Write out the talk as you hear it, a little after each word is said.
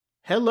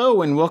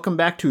Hello and welcome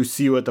back to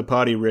See You at the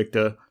Potty,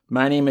 Richter.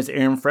 My name is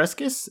Aaron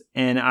Frescus,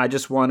 and I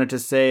just wanted to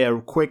say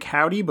a quick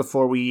howdy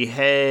before we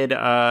head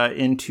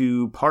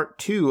into part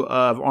 2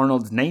 of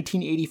Arnold's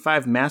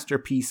 1985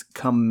 masterpiece,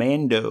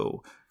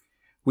 Commando.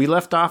 We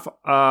left off,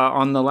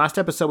 on the last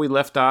episode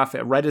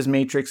right as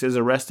Matrix is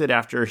arrested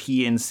after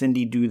he and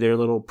Cindy do their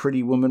little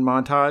pretty woman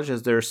montage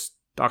as they're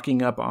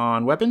stocking up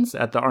on weapons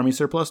at the Army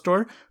Surplus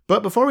store.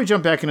 But before we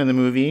jump back into the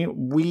movie,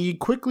 we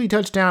quickly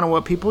touch down on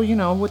what people,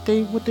 what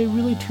they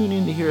really tune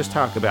in to hear us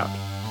talk about.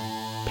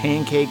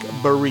 Pancake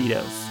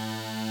burritos.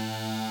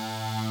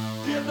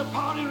 Get the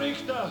party,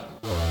 Richter!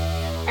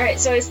 Alright,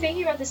 so I was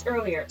thinking about this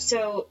earlier.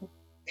 So,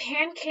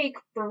 pancake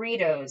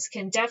burritos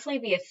can definitely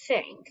be a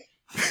thing.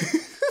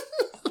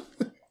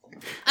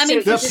 I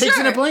mean, the pigs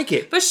in a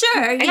blanket. For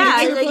sure,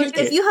 yeah. Like,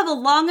 if you have a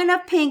long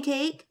enough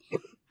pancake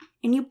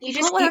and you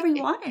put whatever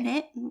you want in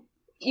it.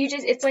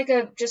 It's like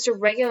just a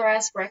regular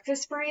ass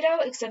breakfast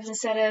burrito, except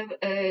instead of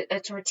a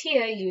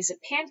tortilla, you use a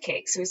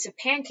pancake. So it's a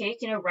pancake,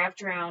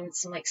 wrapped around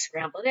some like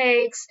scrambled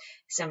eggs,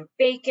 some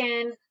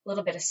bacon, a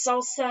little bit of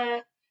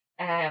salsa,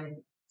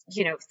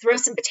 throw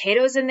some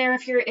potatoes in there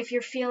if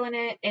you're feeling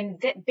it,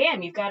 and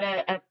bam, you've got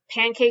a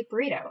pancake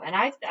burrito. And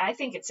I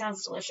think it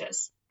sounds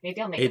delicious.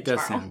 Maybe I'll make it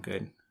tomorrow. It does sound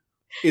good.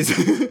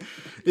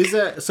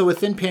 So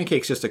within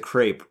pancakes just a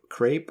crepe,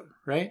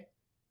 right?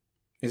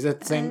 Is that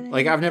the same?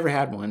 Like, I've never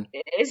had one.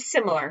 It's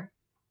similar.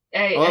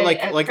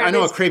 I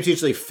know a crepe's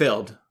usually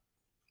filled.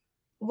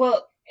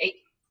 Well,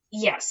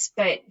 yes,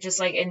 but just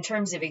like in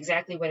terms of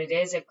exactly what it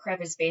is, a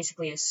crepe is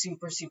basically a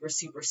super, super,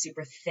 super,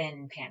 super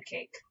thin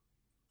pancake.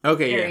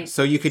 Okay, yeah.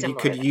 So you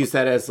could use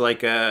that as like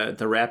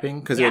the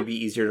wrapping, because it would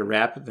be easier to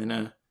wrap than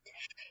a.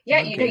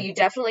 Yeah, okay. You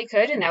definitely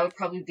could, and that would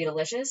probably be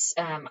delicious.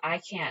 I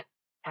can't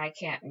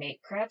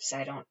make crepes.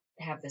 I don't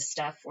have the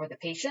stuff or the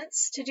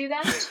patience to do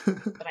that,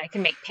 but I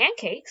can make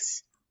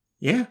pancakes.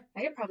 Yeah.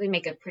 I could probably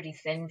make a pretty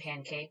thin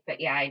pancake, but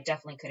yeah, I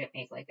definitely couldn't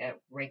make like a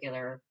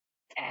regular,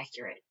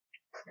 accurate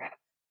crepe.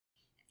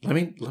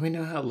 Let me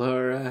know how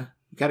Laura.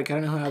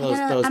 Gotta know how those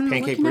pancake burritos turn out. I'm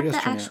looking at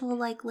the actual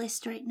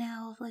list right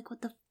now of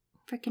what the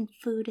freaking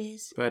food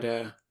is. But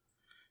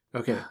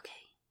okay.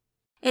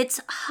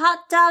 It's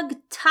hot dog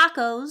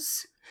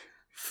tacos,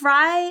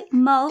 fry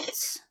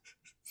motes.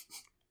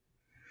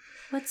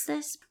 What's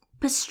this?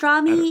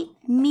 Pastrami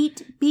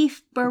meat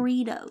beef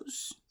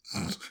burritos.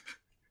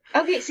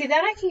 Okay, see,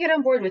 that I can get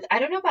on board with. I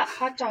don't know about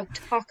hot dog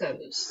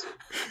tacos.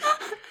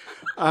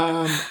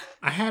 I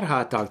had a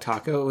hot dog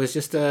taco. It was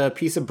just a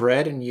piece of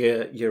bread, and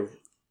you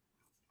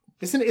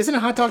isn't a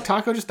hot dog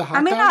taco just a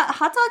hot dog?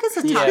 Hot dog is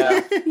a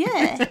taco.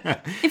 Yeah.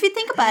 If you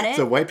think about it. It's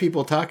a white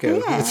people taco.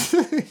 Yeah. It's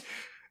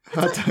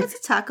a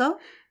taco,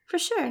 for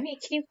sure. I mean,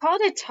 can you call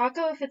it a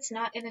taco if it's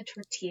not in a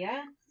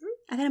tortilla?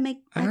 I gotta make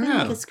a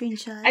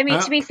screenshot. I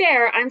mean, to be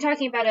fair, I'm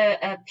talking about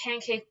a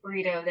pancake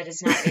burrito that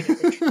is not made of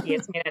a tortilla.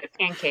 It's made out of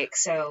pancake,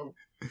 so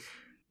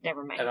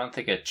never mind. I don't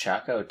think a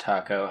Choco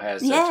taco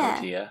has a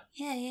tortilla.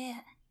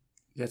 Yeah.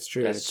 That's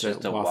true. It's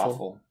just a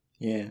waffle.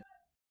 Yeah.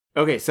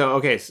 Okay,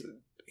 so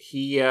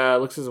he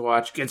looks at his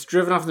watch, gets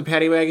driven off the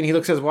paddy wagon. He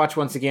looks at his watch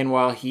once again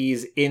while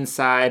he's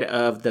inside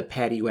of the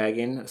paddy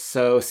wagon.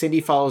 So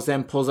Cindy follows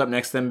them, pulls up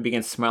next to them, and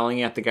begins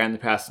smiling at the guy in the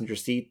passenger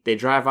seat. They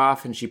drive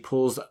off, and she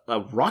pulls a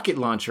rocket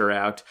launcher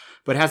out,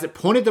 but has it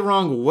pointed the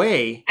wrong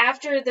way.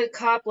 After the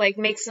cop,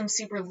 makes some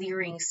super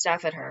leering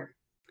stuff at her.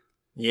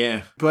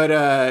 Yeah,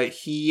 but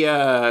he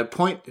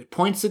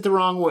points it the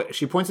wrong way.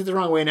 She points it the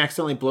wrong way and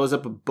accidentally blows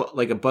up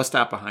a bus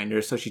stop behind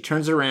her. So she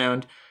turns it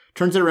around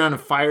and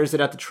fires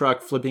it at the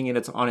truck, flipping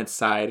it on its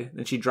side.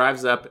 Then she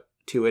drives up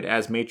to it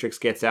as Matrix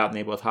gets out, and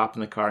they both hop in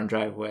the car and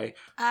drive away.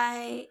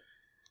 I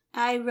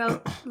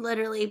wrote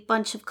literally a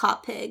bunch of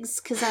cop pigs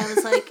because I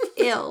was like,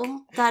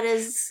 ew, that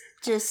is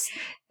just...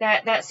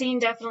 That scene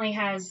definitely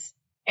has...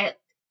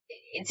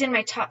 It's in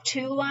my top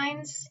 2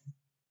 lines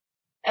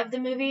of the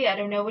movie. I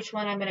don't know which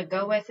one I'm going to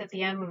go with at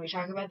the end when we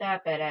talk about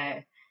that, but,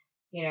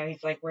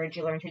 he's like, where'd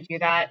you learn to do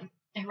that?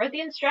 I read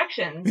the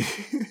instructions.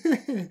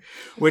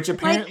 Which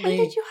apparently... when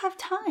did you have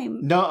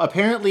time? No,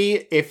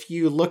 apparently, if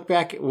you look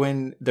back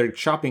when they're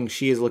shopping,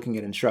 she is looking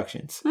at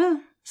instructions.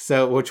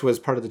 So, which was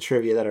part of the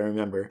trivia that I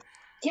remember.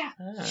 Yeah,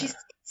 she's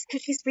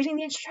reading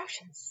the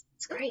instructions.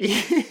 It's great.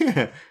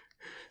 Yeah.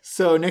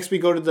 So, next we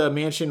go to the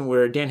mansion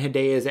where Dan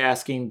Hedaya is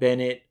asking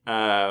Bennett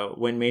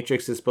when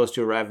Matrix is supposed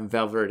to arrive in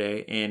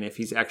Valverde and if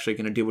he's actually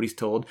going to do what he's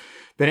told.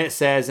 Bennett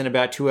says in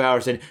about 2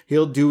 hours, and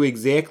he'll do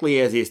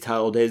exactly as he's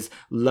told, as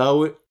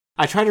low...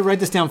 I try to write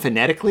this down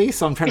phonetically,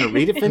 so I'm trying to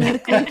read it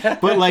phonetically.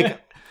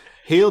 But,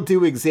 he'll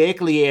do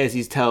exactly as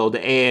he's told,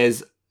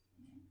 as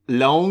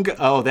long...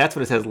 Oh, that's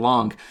what it says,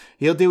 long.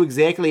 He'll do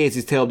exactly as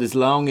he's told, as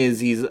long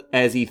as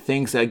he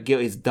thinks he'll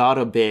get his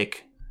daughter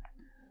back.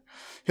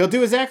 He'll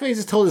do exactly as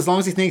he's told, as long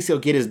as he thinks he'll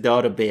get his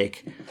daughter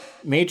back.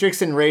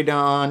 Matrix and Ray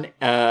Dawn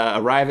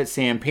arrive at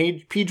San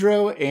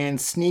Pedro and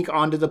sneak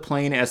onto the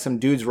plane as some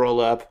dudes roll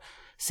up.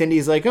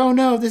 Cindy's like, oh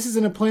no, this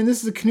isn't a plane,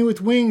 this is a canoe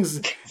with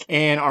wings.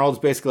 And Arnold's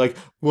basically like,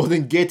 well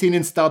then get in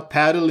and start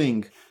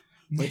paddling.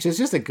 Which is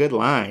just a good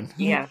line.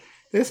 Yeah.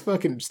 This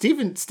fucking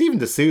Steven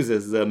D'Souza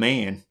is the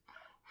man.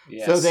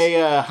 Yes. So they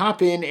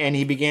hop in, and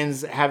he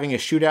begins having a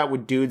shootout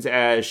with dudes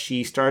as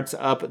she starts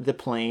up the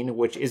plane,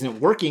 which isn't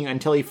working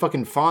until he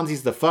fucking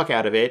Fonzies the fuck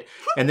out of it,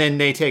 and then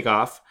they take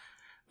off.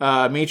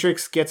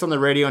 Matrix gets on the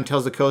radio and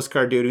tells the Coast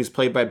Guard dude, who's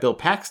played by Bill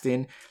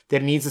Paxton,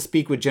 that he needs to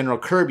speak with General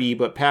Kirby,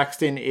 but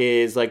Paxton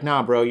is like,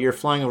 nah, bro, you're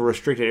flying over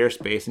restricted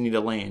airspace and need to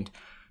land.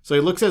 So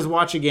he looks at his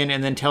watch again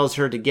and then tells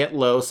her to get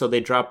low, so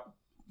they'll drop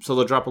a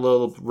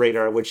little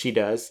radar, which she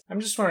does. I'm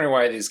just wondering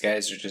why these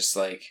guys are just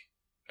like,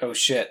 oh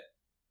shit,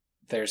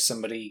 there's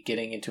somebody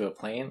getting into a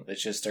plane,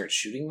 let's just start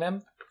shooting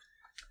them?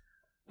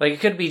 Like, it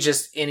could be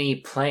just any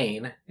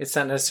plane. It's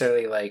not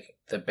necessarily like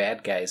the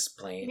bad guy's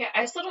plane. Yeah,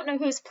 I still don't know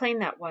whose plane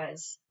that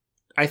was.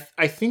 I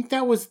think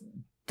that was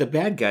the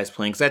bad guy's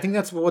plane, because I think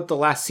that's what the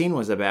last scene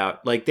was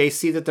about. Like, they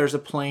see that there's a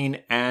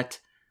plane at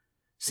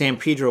San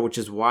Pedro, which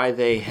is why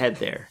they head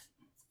there,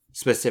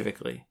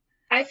 specifically.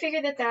 I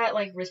figured that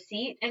like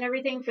receipt and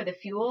everything for the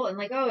fuel and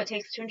like, oh, it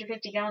takes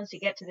 250 gallons to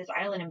get to this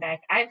island and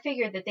back. I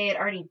figured that they had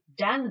already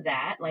done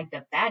that, like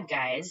the bad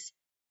guys.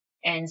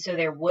 And so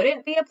there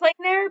wouldn't be a plane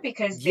there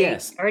because they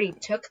already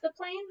took the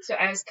plane. So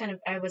I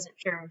wasn't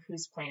sure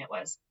whose plane it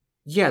was.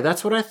 Yeah,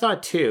 that's what I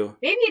thought too.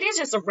 Maybe it is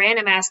just a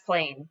random ass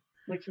plane,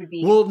 which would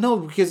be... Well, no,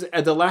 because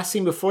the last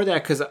scene before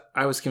that, because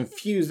I was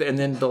confused, and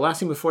then the last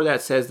scene before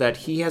that says that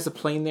he has a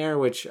plane there,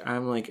 which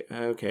I'm like,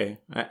 okay,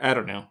 I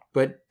don't know.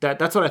 But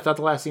that's what I thought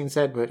the last scene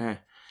said, but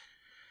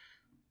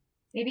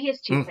Maybe he has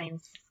two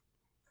planes.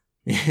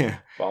 Yeah.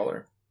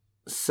 Baller.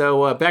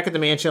 So back at the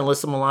mansion,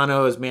 Alyssa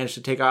Milano has managed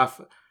to take off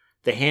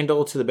the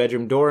handle to the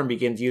bedroom door and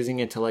begins using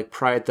it to like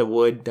pry at the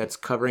wood that's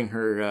covering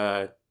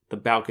her the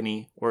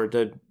balcony or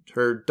the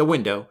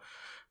window.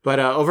 But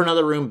over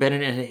another room,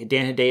 Bennett and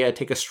Dan Hedaya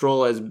take a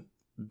stroll as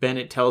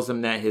Bennett tells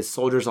them that his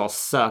soldiers all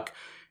suck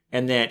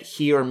and that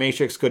he or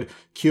Matrix could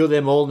kill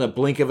them all in a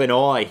blink of an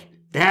eye.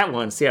 That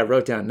one, see, I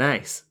wrote down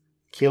nice.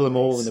 Kill them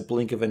all in a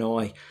blink of an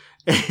eye.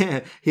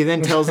 He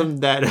then tells him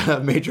that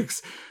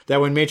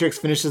when Matrix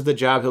finishes the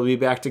job, he'll be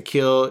back to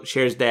kill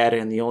Cher's dad,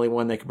 and the only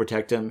one that can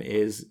protect him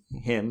is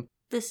him.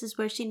 This is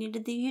where she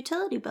needed the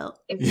utility belt.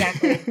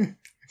 Exactly.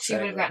 She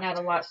would have gotten out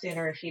a lot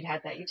sooner if she'd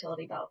had that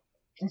utility belt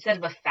instead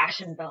of a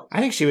fashion belt. I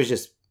think she was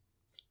just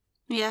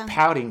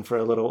pouting for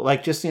a little,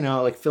 like just,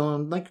 like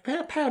feeling like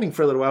pouting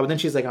for a little while. But then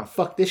she's like, oh,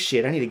 fuck this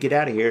shit. I need to get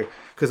out of here.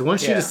 Because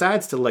once she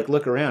decides to like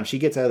look around, she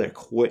gets out of there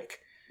quick.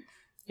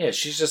 Yeah,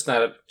 she's just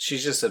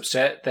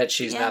upset that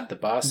she's not the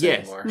boss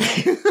anymore.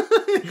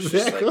 Exactly. She's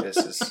just like, this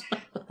is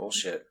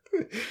bullshit.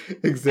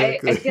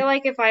 Exactly. I feel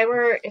like if I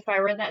were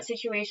in that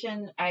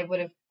situation, I would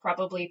have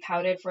probably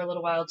pouted for a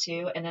little while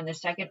too, and then the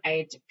second I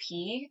had to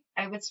pee,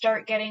 I would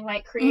start getting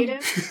like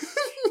creative.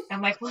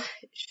 I'm like, well,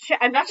 shit,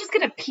 I'm not just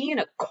gonna pee in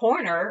a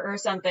corner or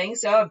something,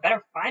 so I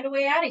better find a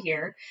way out of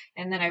here.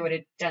 And then I would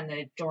have done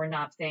the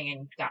doorknob thing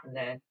and gotten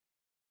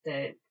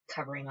the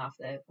covering off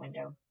the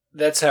window.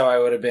 That's how I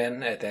would have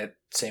been at that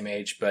same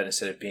age, but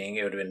instead of peeing,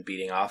 it would have been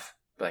beating off.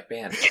 Like,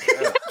 man,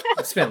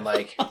 it's been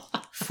like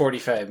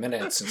 45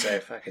 minutes since I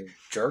fucking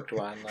jerked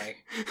one.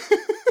 Like,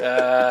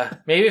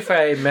 maybe if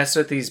I mess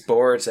with these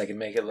boards, I can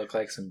make it look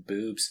like some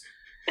boobs.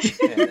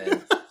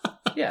 And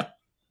then,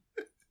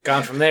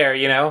 gone from there, And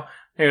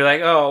you're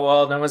like, oh,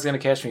 well, no one's going to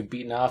catch me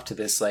beating off to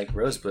this, like,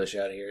 rose bush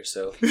out here,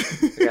 so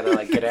I gotta,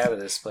 like, get out of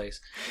this place.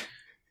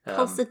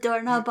 Pulls the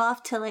doorknob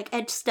off to, like,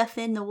 edge stuff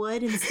in the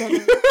wood instead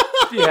of...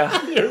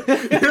 Yeah. You're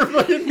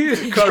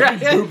fucking carving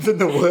boobs in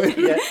the wood.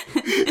 Yeah.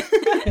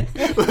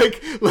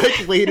 like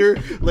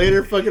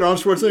later fucking Arnold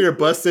Schwarzenegger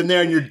busts in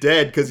there and you're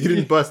dead because you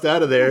didn't bust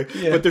out of there.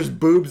 Yeah. But there's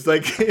boobs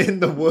like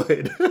in the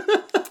wood.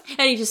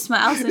 And he just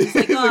smiles and he's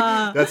like,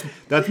 oh.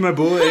 That's my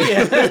boy.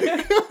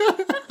 Yeah.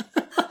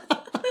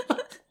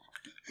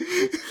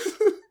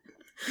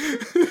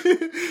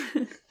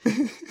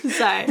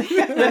 Sorry,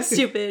 that's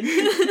stupid.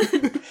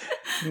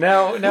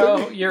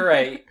 No, you're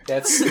right.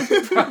 That's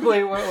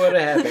probably what would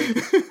have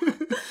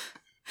happened.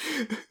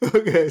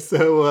 Okay,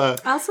 so I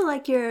also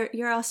like your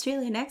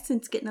Australian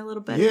accent's getting a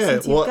little better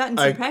since you've gotten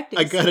some practice.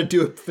 I gotta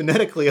do it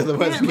phonetically,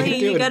 otherwise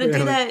you gotta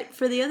do that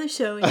for the other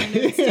show in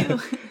your notes too.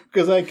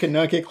 Because I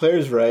cannot get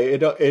Claire's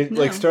right. It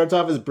like starts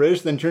off as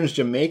British, then turns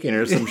Jamaican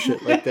or some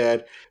shit like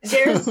that.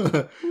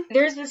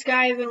 There's this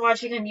guy I've been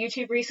watching on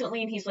YouTube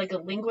recently, and he's like a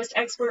linguist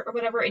expert or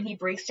whatever, and he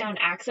breaks down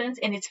accents,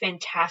 and it's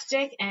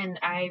fantastic. And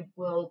I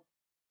will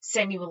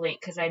send you a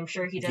link because I'm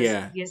sure he does.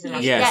 Yeah, he has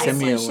send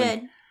me a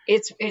link.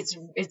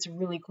 It's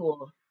really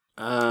cool.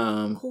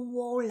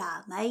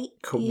 Koala, mate.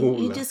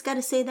 You just got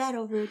to say that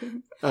over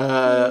again.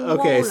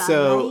 Okay,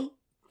 so mate.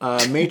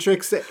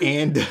 Matrix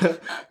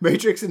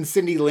and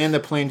Cindy land the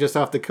plane just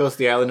off the coast of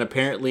the island.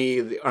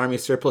 Apparently, the Army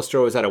surplus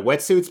store was out of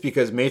wetsuits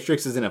because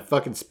Matrix is in a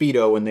fucking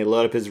Speedo when they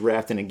load up his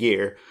raft in a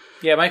gear.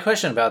 Yeah, my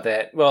question about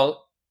that,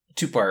 well,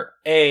 two-part.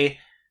 A,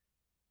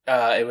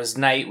 it was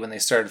night when they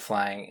started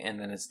flying, and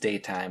then it's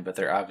daytime, but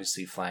they're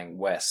obviously flying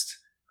west.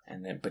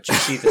 But you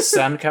see the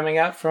sun coming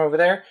out from over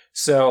there.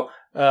 So,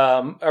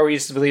 are we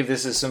to believe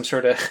this is some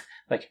sort of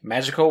like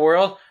magical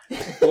world?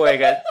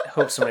 Boy,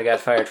 hope somebody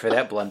got fired for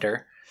that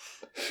blunder.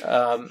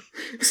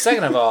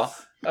 Second of all,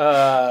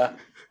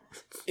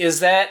 is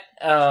that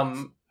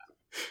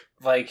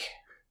like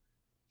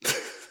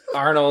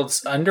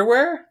Arnold's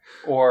underwear,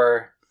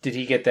 or did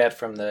he get that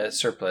from the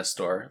surplus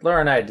store?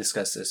 Laura and I had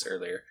discussed this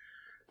earlier.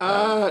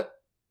 I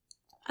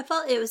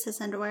thought it was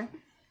his underwear.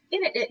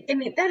 I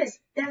mean, that is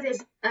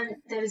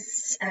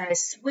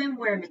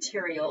swimwear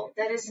material.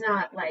 That is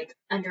not like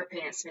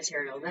underpants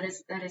material. That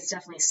is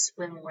definitely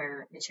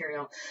swimwear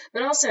material.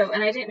 But also,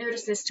 and I didn't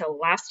notice this till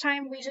last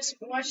time we just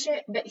watched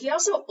it, but he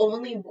also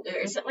only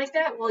wears it like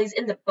that while he's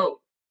in the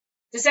boat.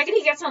 The second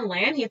he gets on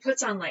land, he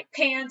puts on like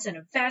pants and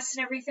a vest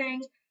and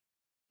everything.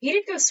 He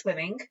didn't go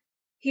swimming.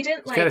 He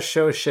didn't He's got to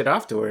show his shit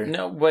off to her.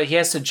 No, but he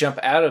has to jump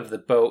out of the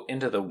boat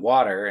into the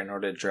water in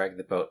order to drag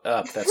the boat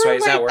up. That's for why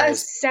he's like not wearing a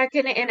his...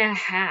 second and a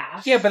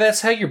half. Yeah, but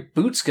that's how your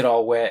boots get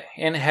all wet.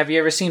 And have you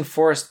ever seen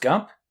Forrest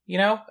Gump? You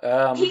know?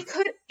 He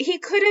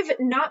could have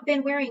not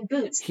been wearing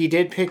boots. He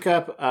did pick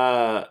up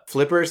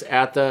flippers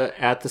at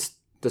the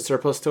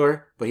surplus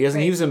store, but he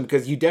doesn't use them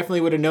because you definitely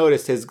would have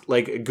noticed his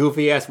like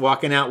goofy ass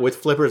walking out with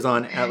flippers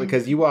on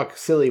because you walk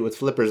silly with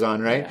flippers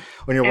on, right? Yeah.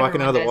 When you're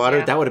walking out of the water,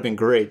 yeah. that would have been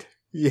great.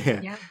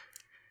 Yeah.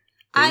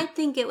 I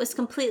think it was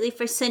completely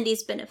for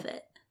Cindy's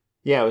benefit.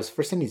 Yeah, it was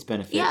for Cindy's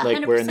benefit. Yeah, like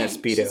 100%. wearing that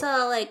Speedo. She's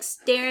all like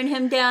staring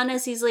him down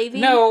as he's leaving.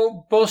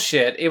 No,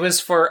 bullshit. It was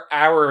for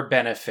our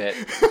benefit.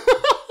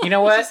 You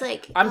know what? She's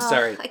like, I'm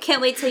sorry. I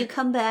can't wait till you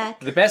come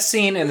back. The best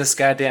scene in this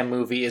goddamn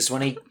movie is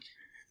when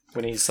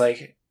he's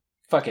like,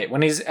 fuck it.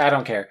 When he's, I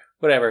don't care.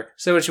 Whatever.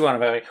 Say what you want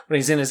about me. When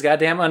he's in his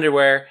goddamn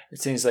underwear, and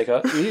he's like,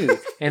 oh, ew.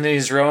 And then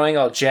he's rowing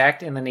all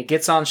jacked, and then he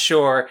gets on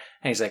shore,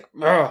 and he's like,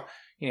 oh.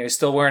 You know, he's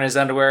still wearing his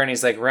underwear and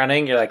he's like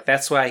running. You're like,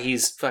 that's why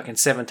he's fucking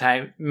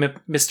 7-time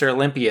Mr.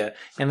 Olympia.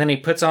 And then he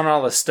puts on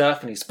all the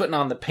stuff and he's putting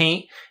on the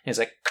paint and he's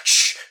like,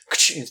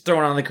 he's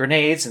throwing on the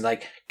grenades and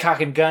like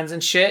cocking guns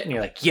and shit. And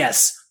you're like,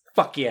 yes,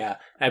 fuck yeah.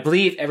 And I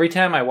believe every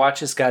time I watch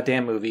this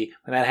goddamn movie,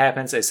 when that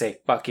happens, I say,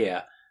 fuck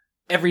yeah.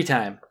 Every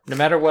time. No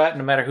matter what,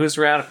 no matter who's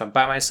around, if I'm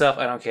by myself,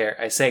 I don't care.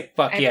 I say,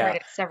 fuck I've yeah. heard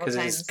it several Because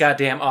times. it's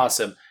goddamn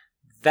awesome.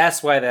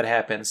 That's why that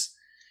happens.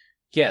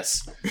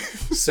 Yes.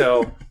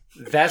 So...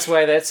 That's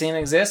why that scene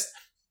exists.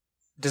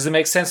 Does it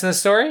make sense in the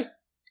story?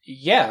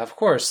 Yeah, of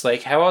course.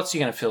 Like, how else are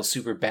you going to feel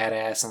super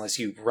badass unless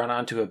you run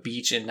onto a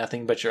beach in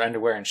nothing but your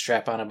underwear and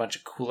strap on a bunch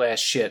of cool-ass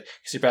shit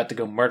because you're about to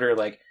go murder,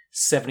 like,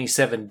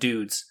 77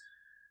 dudes.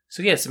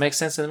 So, yes, it makes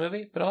sense in the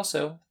movie, but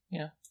also,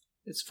 yeah,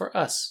 it's for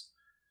us.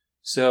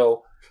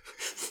 So,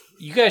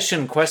 you guys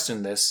shouldn't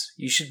question this.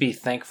 You should be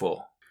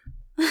thankful.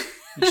 You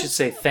should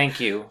say thank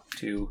you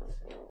to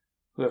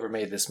whoever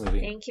made this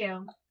movie. Thank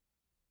you.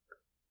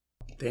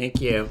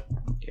 Thank you.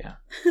 Yeah.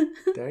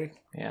 There.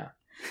 Yeah.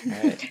 All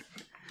right.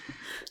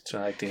 That's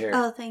what I like to hear.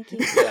 Oh, thank you.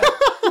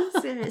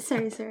 Yeah.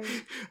 sorry.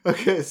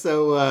 Okay,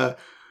 so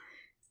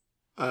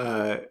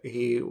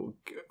he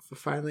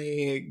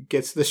finally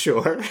gets to the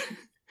shore.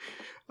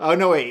 Oh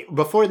no! Wait.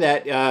 Before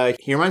that,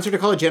 he reminds her to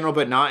call a general,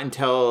 but not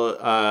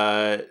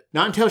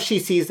until she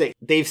sees that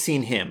they've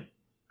seen him.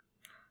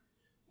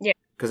 Yeah.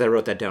 Because I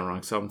wrote that down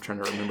wrong, so I'm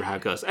trying to remember how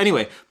it goes.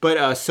 Anyway,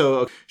 but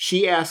so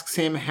she asks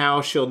him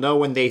how she'll know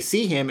when they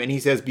see him, and he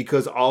says,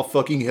 "Because all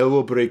fucking hell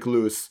will break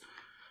loose."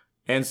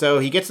 And so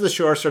he gets to the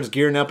shore, starts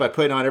gearing up by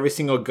putting on every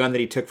single gun that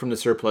he took from the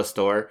surplus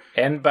store.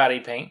 And body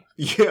paint.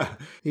 Yeah.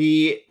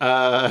 He,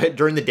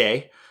 during the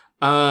day.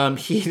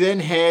 He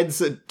then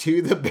heads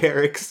to the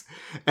barracks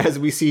as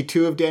we see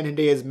two of Dan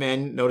Hidea's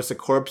men notice the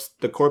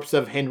corpse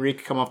of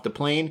Henrique come off the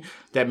plane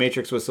that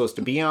Matrix was supposed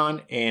to be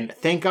on. And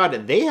thank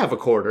God they have a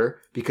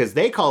quarter because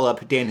they call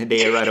up Dan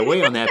Hidea right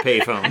away on that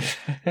payphone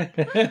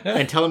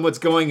and tell him what's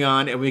going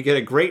on. And we get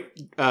a great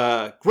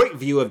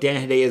view of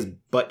Dan Hidea's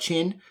butt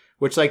chin,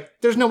 which like,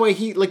 there's no way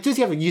does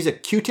he have to use a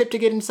Q-tip to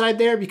get inside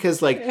there?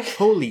 Because like,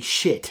 holy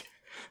shit,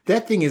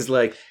 that thing is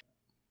like,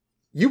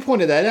 you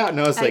pointed that out, and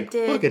I was like,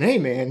 fucking hey,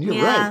 man,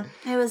 you're right.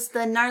 It was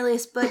the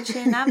gnarliest butt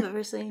chin I've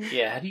ever seen.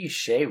 Yeah, how do you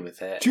shave with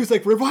that? She was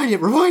like, rewind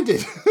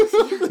it.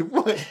 Like,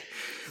 what?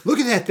 Look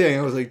at that thing.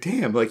 I was like,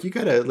 damn, like, he's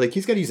got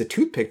to use a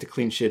toothpick to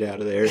clean shit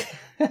out of there.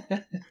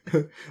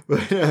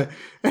 But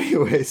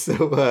anyway,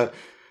 so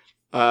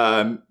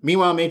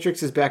meanwhile,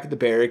 Matrix is back at the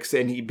barracks,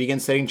 and he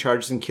begins setting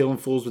charges and killing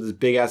fools with his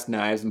big-ass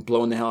knives and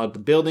blowing the hell out of the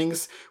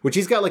buildings, which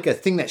he's got, like, a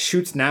thing that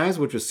shoots knives,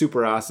 which was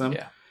super awesome.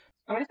 Yeah.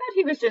 Oh, I thought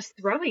he was just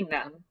throwing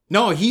them.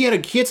 No, he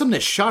had something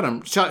that shot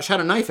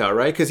a knife out,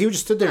 right? Because he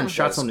just stood there and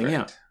shot something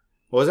out.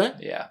 What was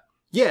that? Yeah.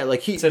 Yeah,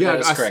 like he... So yeah, that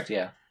was correct,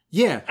 yeah.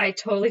 Yeah. I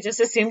totally just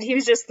assumed he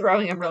was just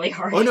throwing them really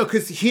hard. Oh, no,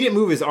 because he didn't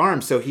move his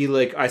arm, so he,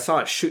 like, I saw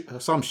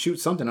him shoot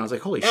something. I was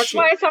like, holy That's shit.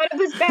 why I thought it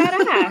was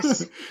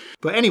badass.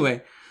 But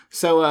anyway,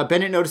 so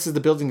Bennett notices the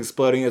building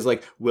exploding and is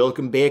like,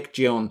 welcome back,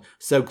 Joan.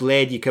 So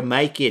glad you can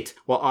make it.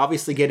 While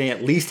obviously getting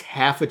at least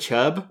half a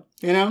chub,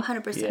 you know?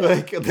 100%. Yeah.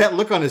 Like, that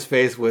look on his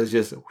face was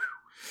just... whew.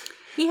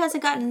 He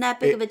hasn't gotten that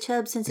big of a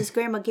chub since his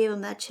grandma gave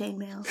him that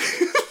chainmail.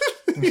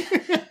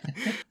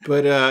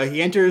 But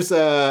he enters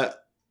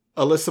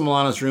Alyssa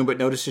Milano's room, but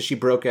notices she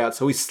broke out,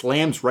 so he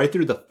slams right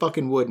through the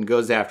fucking wood and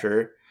goes after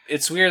her.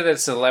 It's weird that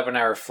it's an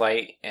 11-hour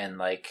flight and,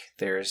 like,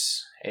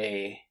 there's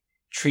a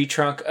tree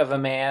trunk of a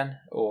man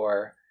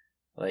or,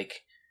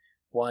 like,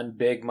 one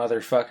big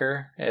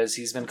motherfucker, as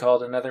he's been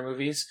called in other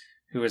movies,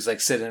 who was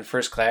like sitting in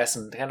first class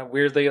and kind of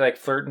weirdly like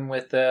flirting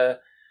with the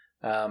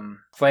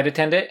flight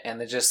attendant, and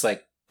then just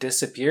like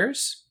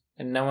disappears,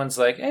 and no one's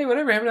like, hey,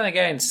 whatever happened to that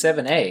guy in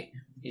 7A?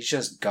 He's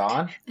just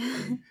gone.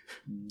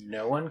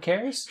 No one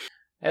cares.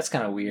 That's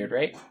kind of weird,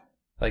 right?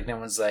 Like no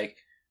one's like,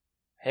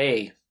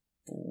 hey,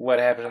 what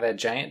happened to that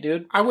giant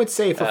dude? I would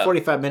say for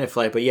 45-minute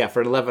flight, but yeah,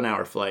 for an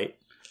 11-hour flight.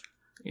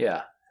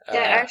 Yeah.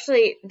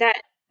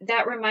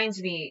 That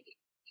reminds me.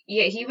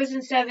 Yeah, he was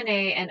in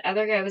 7A and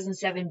other guy was in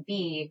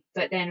 7B,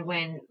 but then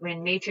when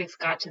Matrix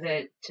got to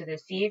the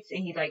seats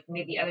and he like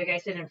made the other guy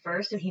sit in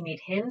first, so he made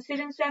him sit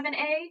in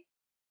 7A.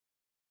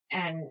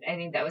 And I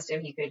think that was so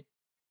he could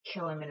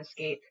kill him and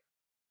escape.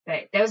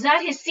 But that was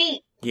not his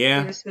seat.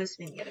 Yeah. He was supposed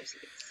to be in the other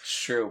seats.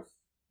 It's true.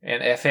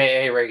 And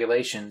FAA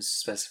regulations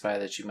specify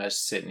that you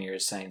must sit in your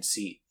assigned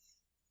seat.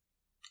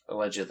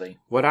 Allegedly.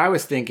 What I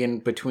was thinking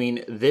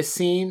between this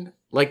scene,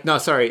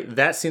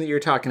 that scene that you're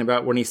talking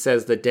about when he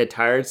says the dead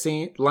tired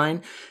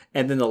line,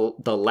 and then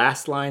the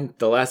last line,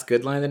 the last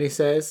good line that he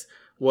says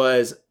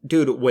was,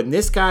 dude, when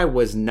this guy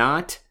was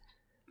not,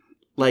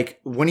 like,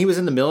 when he was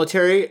in the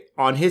military,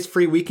 on his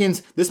free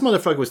weekends, this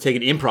motherfucker was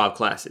taking improv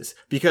classes.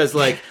 Because,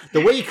 like,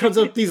 the way he comes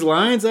up with these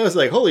lines, I was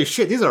like, holy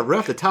shit, these are right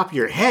off the top of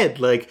your head.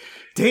 Like,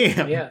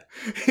 damn. Yeah.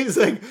 He's,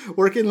 like,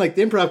 working, like,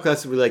 the improv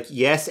classes were like,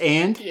 yes,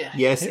 and? Yeah.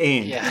 Yes,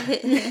 and. Yeah. So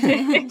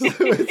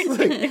it's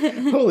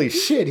like, holy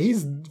shit,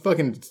 he's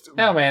fucking...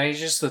 No, man, he's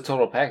just the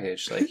total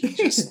package. Like, he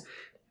just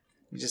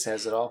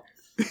has it all.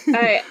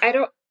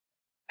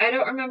 I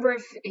don't remember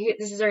if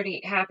this has already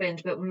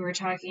happened, but we were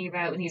talking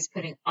about when he's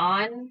putting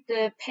on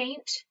the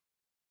paint,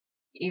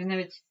 even though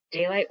it's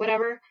daylight,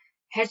 whatever.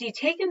 Has he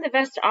taken the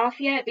vest off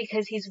yet?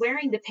 Because he's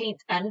wearing the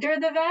paint under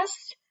the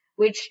vest,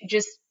 which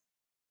just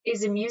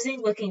is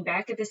amusing looking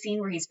back at the scene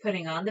where he's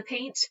putting on the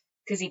paint,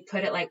 because he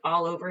put it like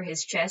all over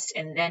his chest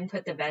and then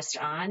put the vest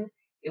on.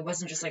 It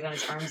wasn't just like on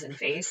his arms and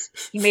face.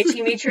 He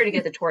made sure to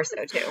get the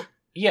torso too.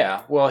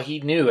 Yeah, well, he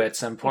knew at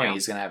some point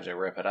he's going to have to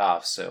rip it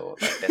off, so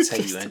that's how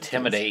you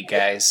intimidate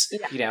guys,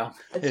 you know?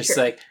 It's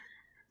true.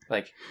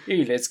 like,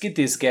 hey, let's get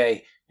this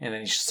guy, and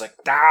then he's just like,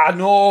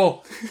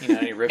 no! You know,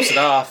 and he rips it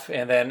off,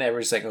 and then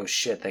everyone's like, oh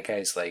shit, that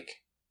guy's,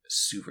 like,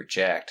 super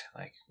jacked.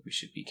 Like, we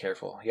should be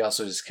careful. He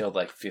also just killed,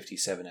 like,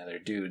 57 other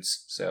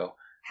dudes, so...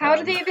 How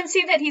did they even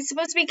see that? He's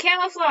supposed to be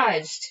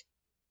camouflaged!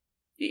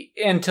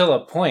 Until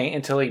a point,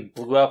 until he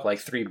blew up, like,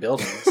 3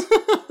 buildings.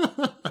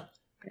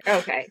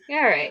 Okay.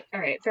 All right.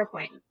 Fair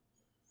point.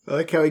 I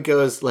like how he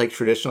goes like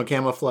traditional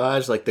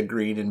camouflage, like the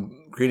green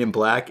and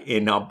black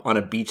on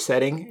a beach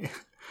setting,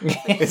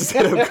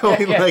 instead of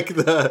going like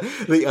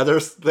the other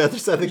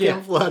side of the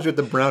camouflage with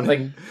the brown,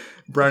 like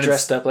brown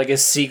dressed up like a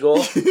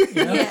seagull. You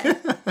know?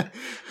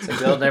 So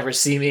they'll never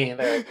see me. And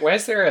they're like, "Why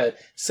is there a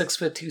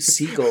 6'2"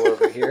 seagull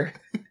over here?"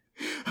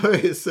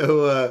 Okay,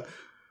 so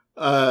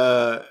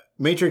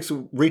Matrix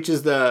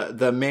reaches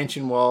the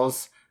mansion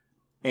walls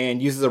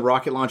and uses a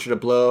rocket launcher to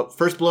blow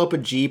up a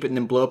Jeep and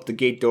then blow up the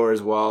gate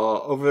doors,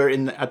 while over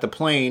at the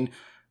plane,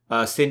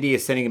 Cindy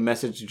is sending a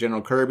message to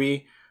General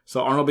Kirby.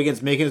 So Arnold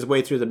begins making his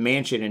way through the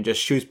mansion and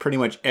just shoots pretty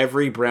much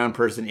every brown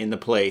person in the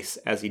place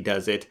as he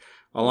does it,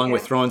 along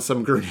with throwing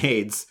some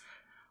grenades.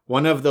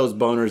 One of those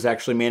boners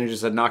actually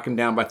manages to knock him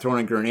down by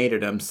throwing a grenade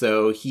at him,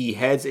 so he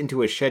heads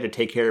into a shed to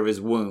take care of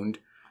his wound.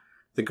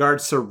 The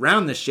guards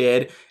surround the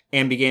shed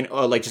and began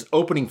just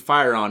opening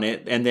fire on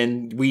it, and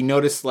then we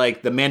notice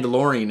like the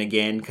Mandalorian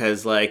again,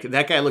 because like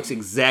that guy looks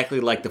exactly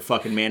like the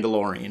fucking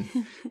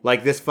Mandalorian.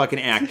 Like this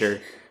fucking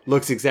actor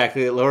looks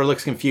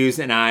confused,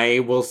 and I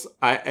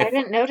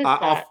didn't notice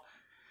that.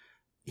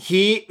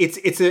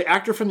 It's an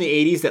actor from the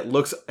 80s that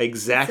looks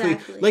exactly.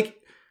 Like.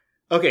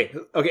 Okay.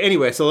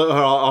 Anyway, so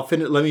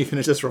let me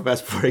finish this real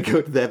fast before I go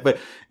to that. But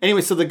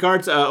anyway, so the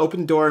guards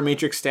open the door.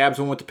 Matrix stabs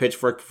one with the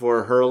pitchfork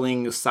before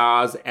hurling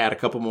saws at a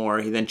couple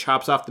more. He then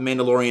chops off the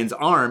Mandalorian's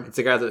arm. It's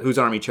the guy whose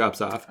arm he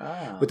chops off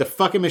with the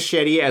fucking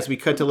machete. As we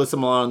cut to Alyssa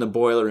Milano in the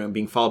boiler room,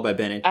 being followed by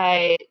Bennett.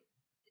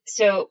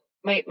 So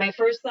my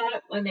first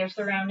thought when they're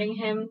surrounding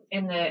him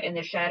in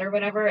the shed or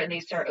whatever, and they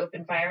start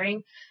open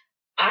firing,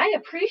 I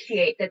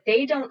appreciate that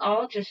they don't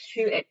all just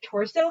shoot at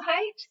torso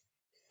height.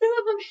 Some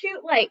of them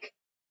shoot like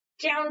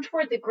down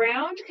toward the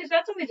ground, because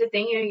that's always a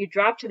thing, you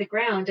drop to the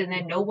ground and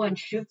then no one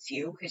shoots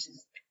you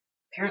because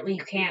apparently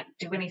you can't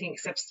do anything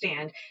except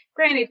stand.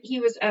 Granted, he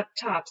was up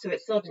top, so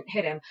it still didn't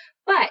hit him,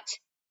 but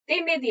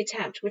they made the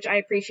attempt, which I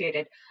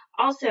appreciated.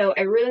 Also,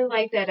 I really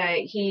like that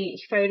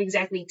he fired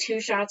exactly 2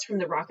 shots from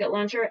the rocket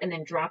launcher and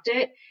then dropped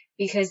it,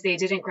 because they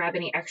didn't grab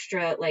any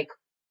extra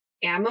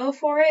ammo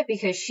for it,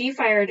 because she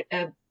fired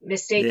a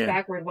mistake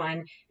backward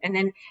one and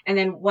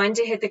then one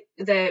to hit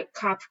the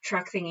cop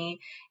truck thingy,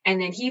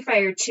 and then he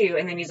fired 2,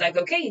 and then he's like,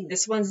 okay,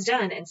 this one's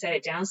done, and set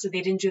it down. So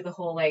they didn't do the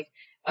whole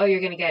oh, you're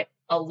gonna get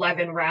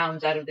 11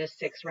 rounds out of this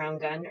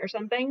 6-round gun or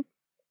something.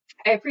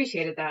 I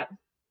appreciated that.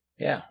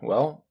 Yeah,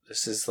 well,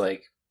 this is I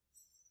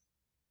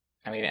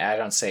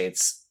don't say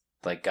it's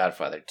like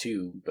Godfather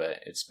 2, but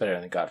it's better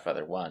than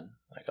Godfather 1.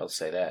 I'll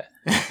say that.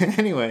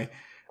 Anyway,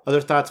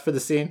 other thoughts for the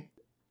scene?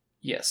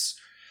 Yes.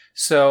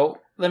 So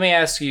let me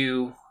ask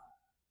you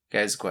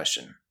guys a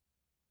question.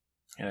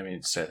 Let me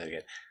start that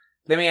again.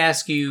 Let me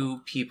ask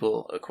you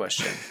people a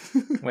question.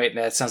 Wait,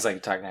 that sounds like you're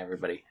talking to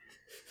everybody.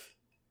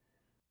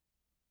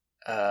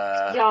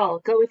 Y'all.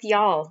 Go with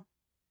y'all.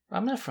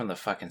 I'm not from the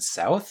fucking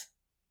South.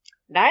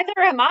 Neither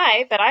am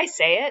I, but I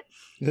say it.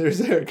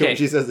 There's Erica. Okay.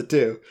 She says it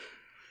too.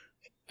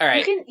 All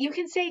right. You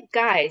can say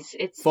guys.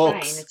 It's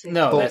Folks. fine. It's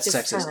No, Folks.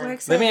 that's sexist.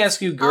 Works Let me as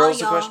ask you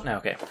girls a all question. y'all. No,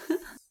 okay.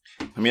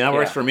 I mean, that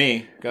works Yeah. for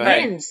me. Go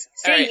ahead. Yins.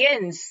 Say All right.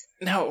 yins.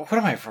 No, what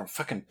am I from?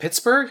 Fucking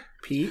Pittsburgh?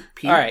 Pete.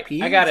 All right,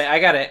 I got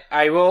it.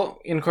 I will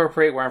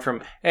incorporate where I'm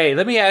from. Hey,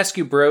 let me ask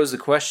you bros a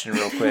question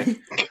real quick.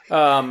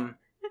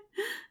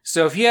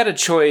 So if you had a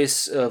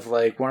choice of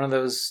like one of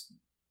those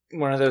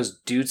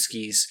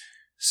dudeskies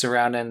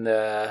surrounding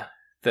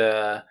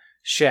the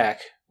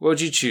shack, what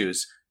would you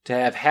choose? To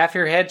have half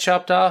your head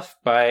chopped off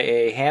by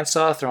a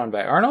handsaw thrown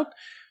by Arnold?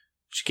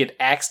 Would you get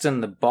axed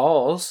in the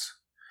balls?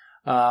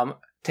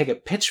 Take a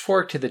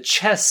pitchfork to the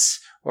chest?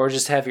 Or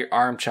just have your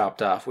arm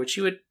chopped off, which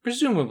you would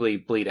presumably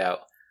bleed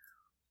out?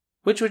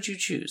 Which would you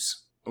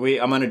choose? Wait,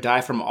 I'm gonna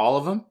die from all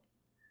of them?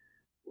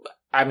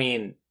 I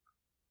mean,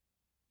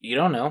 you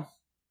don't know.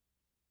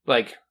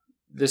 Like,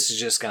 this is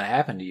just gonna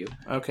happen to you.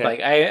 Okay.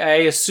 Like, I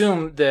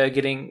assume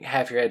getting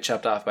half your head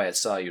chopped off by a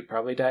saw, you'd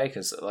probably die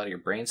because a lot of your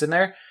brain's in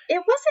there.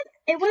 It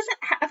wasn't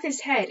half his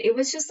head. It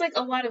was just like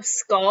a lot of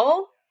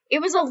skull.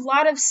 It was a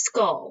lot of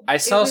skull. I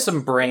saw It was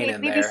some brain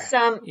in maybe there.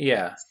 some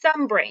Yeah.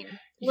 brain.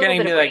 You're Little gonna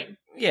bit be of like, brain.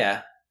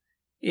 yeah.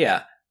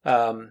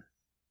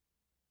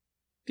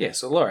 Yeah,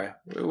 so Laura,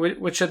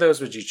 which of those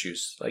would you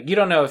choose? Like, you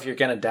don't know if you're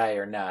gonna die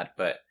or not,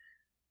 but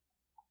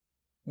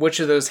which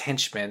of those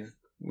henchmen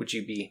would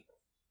you be?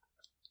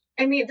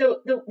 I mean, the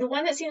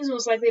one that seems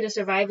most likely to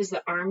survive is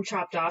the arm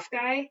chopped off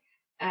guy.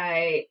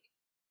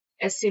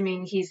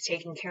 Assuming he's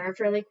taken care of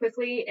fairly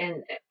quickly,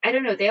 and I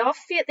don't know. They all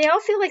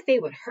feel like they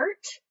would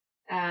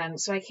hurt.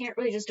 So I can't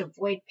really just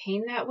avoid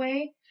pain that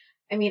way.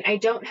 I mean, I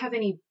don't have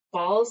any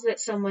balls that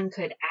someone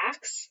could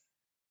axe,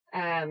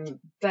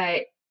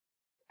 but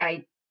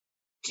I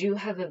do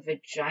have a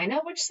vagina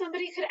which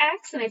somebody could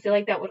axe, and I feel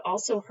like that would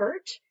also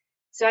hurt.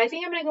 So I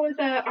think I'm gonna go with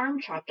the arm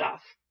chopped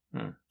off.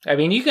 I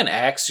mean, you can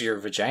axe your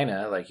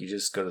vagina, like you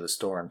just go to the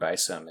store and buy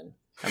some. And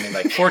I mean,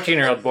 like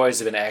 14-year-old boys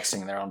have been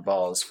axing their own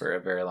balls for a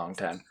very long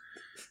time.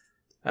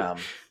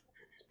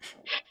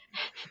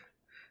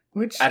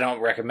 Which I don't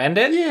recommend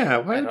it. yeah,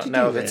 why I would don't you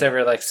know do if it's that?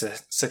 ever like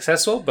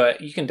successful,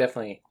 but you can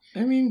definitely.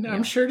 I mean, Yeah.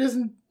 I'm sure it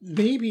isn't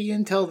maybe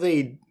until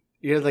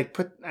you're like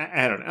put.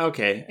 I don't know.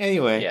 Okay.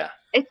 Anyway. Yeah,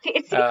 It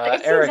seems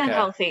Erica.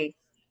 unhealthy.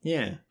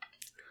 Yeah.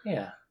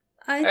 yeah.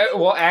 I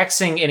Well,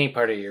 axing any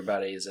part of your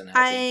body is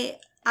unhealthy.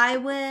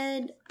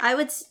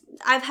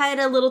 I've had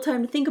a little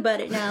time to think about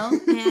it now,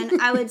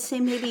 and I would say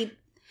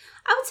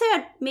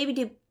I'd maybe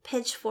do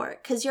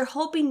pitchfork, because you're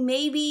hoping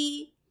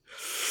maybe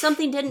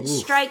something didn't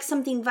strike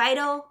something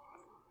vital.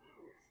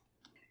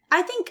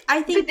 I think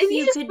But then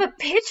you just could, put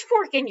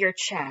pitchfork in your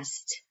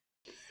chest.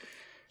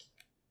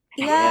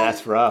 Yeah,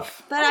 that's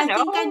rough. but I I don't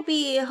think know. I'd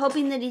be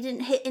hoping that he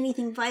didn't hit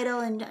anything vital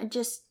and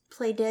just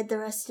play dead the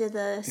rest of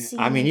the scene.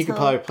 I mean, you could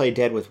until- probably play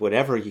dead with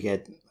whatever you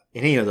get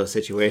in any of those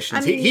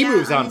situations. I mean, he yeah,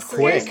 moves on honestly,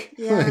 quick.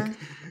 yeah.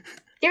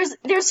 Like,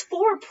 There's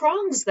 4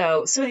 prongs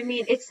though, so I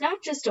mean it's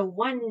not just a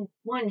one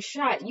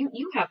shot.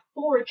 You have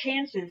 4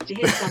 chances to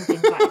hit something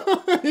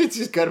vital. it's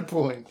just got a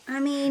point. I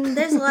mean,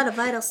 there's a lot of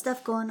vital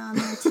stuff going on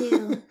there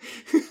too.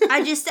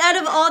 I just, out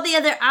of all the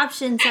other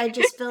options, I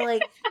just feel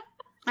like,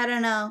 I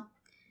don't know.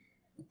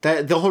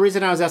 The whole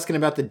reason I was asking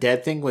about the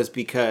dead thing was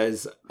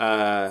because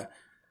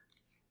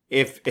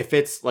if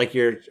it's like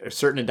you're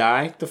certain to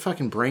die, the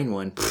fucking brain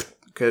one,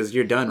 because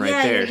you're done right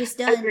yeah, there. you're just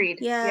done. Agreed.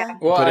 Yeah.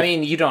 Well, But I if-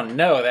 mean, you don't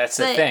know. That's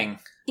the But- thing.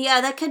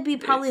 Yeah, that could be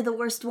probably the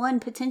worst one,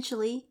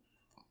 potentially.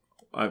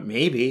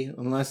 Maybe,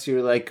 unless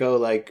you go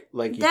like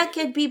you, That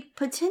could be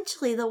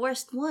potentially the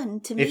worst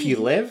one to me. if you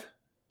live.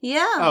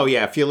 Yeah. Oh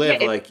yeah, if you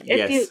live, Yeah, if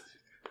yes. you-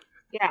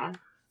 yeah.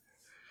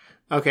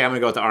 Okay, I'm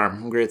gonna go with the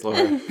arm. I'm great with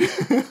Laura.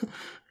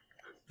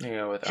 You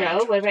go with Joe,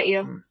 orange. what about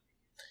you?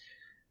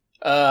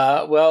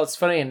 Well, it's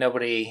funny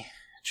nobody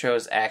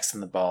chose axe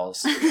in the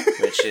balls,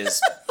 which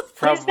is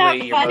Why is that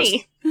probably your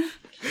funny?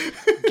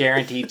 most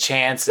guaranteed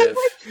chance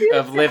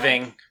of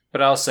living,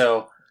 but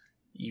also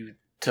you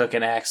took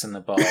an axe in the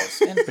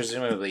balls and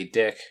presumably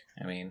dick.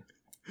 I mean,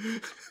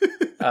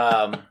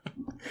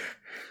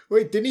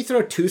 Wait, didn't he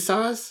throw 2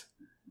 saws?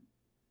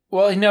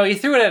 well, no, he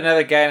threw it at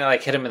another guy and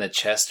like hit him in the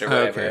chest or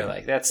whatever. Okay.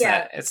 Like that's Yeah,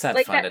 not. It's not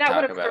Like fun that to would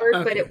talk have about. hurt,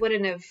 but Okay. it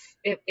wouldn't have.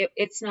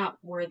 It's not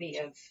worthy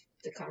of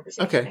the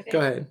conversation. I Okay, think. go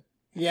ahead.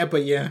 Yeah,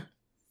 but yeah.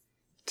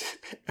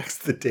 That's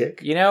the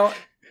dick. You know,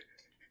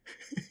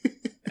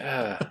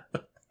 I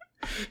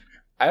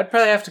would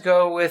probably have to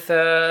go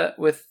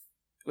with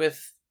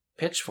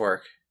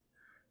pitchfork.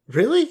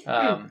 Really?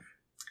 I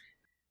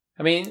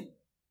mean,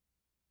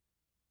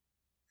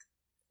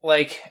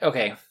 like,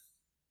 okay,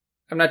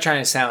 I'm not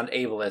trying to sound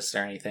ableist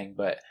or anything,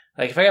 but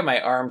like, if I got my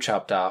arm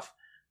chopped off,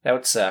 that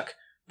would suck.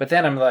 But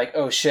then I'm like,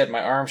 oh shit,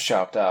 my arm's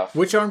chopped off.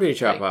 Which arm did he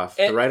chop Like, off?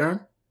 it- The right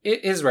arm?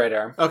 His right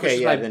arm. Okay, which is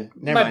yeah, my, then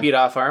never my mind. beat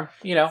off arm.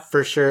 You know,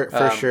 For sure,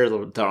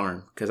 Um, the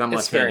arm, because I'm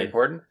it's very left-handed.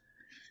 important.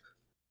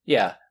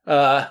 Yeah,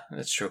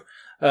 that's true.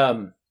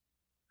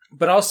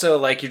 But also,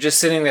 like, you're just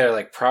sitting there,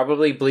 like,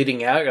 probably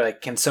bleeding out. You're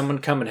like, can someone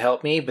come and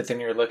help me? But then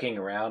you're looking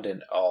around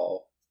and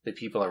all the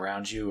people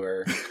around you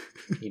are,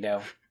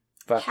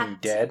 fucking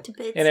Hacked dead to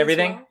bits and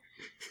everything. as well.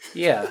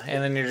 Yeah,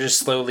 and then you're just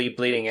slowly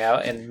bleeding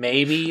out, and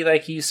maybe,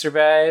 like, you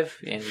survive,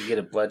 and you get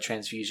a blood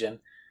transfusion,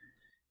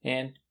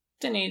 and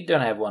then you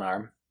don't have one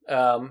arm.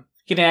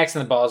 Getting axed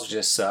in the balls would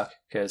just suck,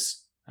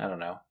 because, I don't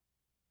know,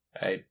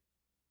 I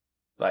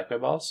like my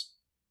balls.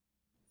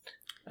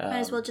 Might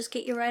as well just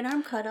get your right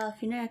arm cut off.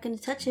 You're not going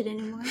to touch it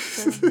anymore.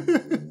 So.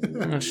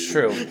 That's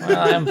true.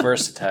 Well, I'm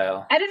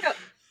versatile. I don't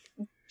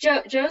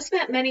know. Joe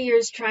spent many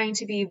years trying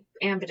to be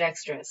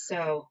ambidextrous,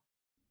 so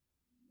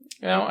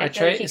I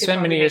feel like he could spent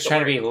probably many years make it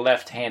trying to work. be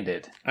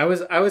left-handed. I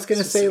was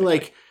gonna say,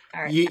 like,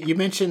 All right. you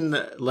mentioned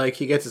that, like,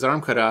 he gets his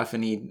arm cut off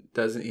and he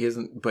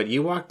isn't, but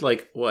you walked,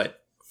 like, what,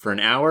 for an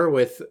hour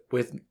with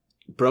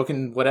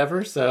broken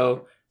whatever,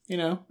 so,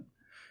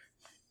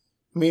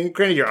 I mean,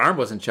 granted, your arm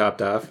wasn't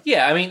chopped off.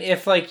 Yeah, I mean,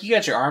 if, like, you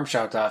got your arm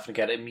chopped off and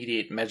got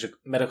immediate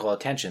medical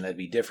attention, that'd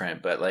be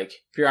different. But, like,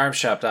 if your arm's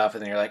chopped off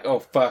and then you're like, oh,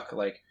 fuck,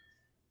 like,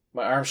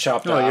 my arm's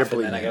chopped off, you're and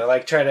bleeding. then I gotta,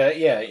 like,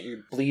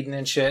 you're bleeding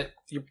and shit,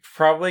 you're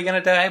probably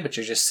gonna die, but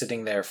you're just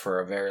sitting there for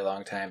a very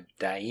long time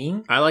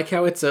dying. I like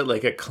how it's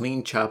like a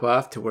clean chop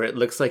off to where it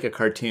looks like a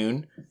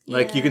cartoon.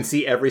 Like, you Yeah. can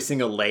see every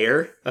single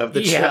layer of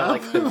the Yeah, chop.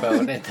 like the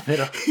bone in the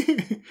middle.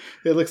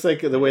 It looks like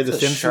the way It's the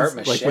a sharp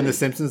Simpsons, like when the machete.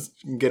 Simpsons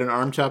get an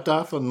arm chopped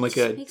off on like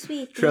a Makes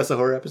me think, Tressa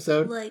Horror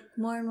episode. like,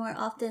 more and more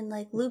often,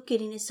 like, Luke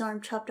getting his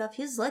arm chopped off.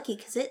 He was lucky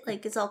because it,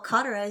 like, is all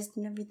cauterized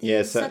and everything.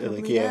 Yeah, It's so- not gonna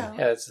like, bleed yeah. out.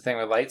 Yeah, that's the thing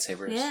with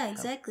lightsabers. Yeah,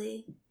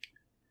 exactly.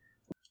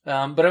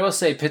 But I will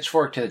say,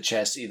 pitchfork to the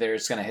chest, either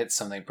it's going to hit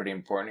something pretty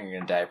important and you're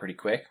going to die pretty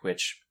quick,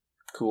 which,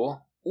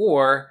 cool.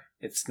 Or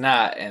it's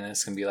not, and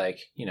it's going to be like,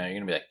 you're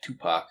going to be like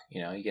Tupac.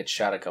 You get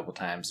shot a couple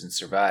times and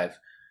survive.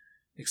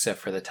 Except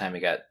for the time he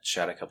got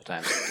shot a couple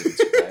times and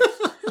didn't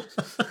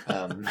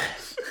survive.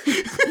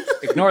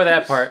 Ignore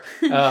that part.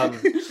 And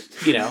then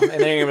you're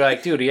going to be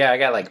like, dude, yeah, I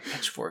got, like,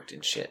 pitchforked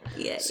and shit.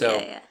 Yeah, So-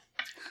 yeah.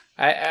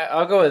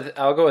 I'll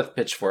go with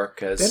pitchfork,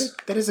 because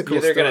That is a cool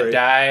you're either story. going to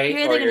die You're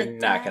or either you're gonna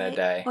not going to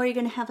die. or you're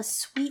gonna have a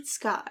sweet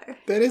scar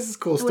That is a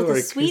cool with story.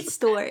 a sweet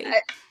story.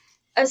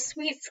 A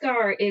sweet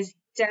scar is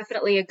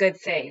definitely a good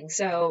thing.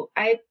 So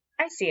I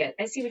see it.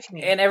 I see what you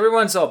mean. And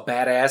everyone's all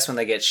badass when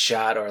they get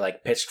shot or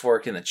like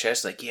pitchforked in the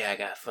chest. Like, yeah, I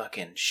got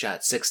fucking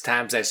shot 6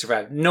 times. I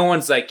survived. No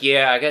one's like,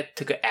 yeah,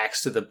 took an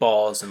axe to the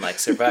balls and like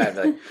survived.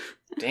 Like,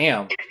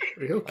 damn.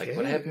 Are you okay? Like,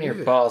 what happened to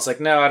your balls? Like,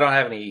 no, I don't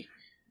have any.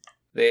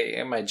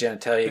 My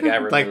genitalia got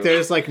removed. Like,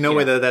 there's like no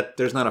way Yeah. that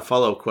there's not a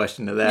follow up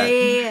question to that.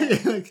 Yeah.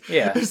 Like,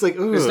 Yeah. It's like,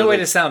 ooh, There's no way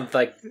to like- sound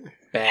like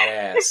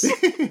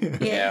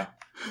badass. Yeah.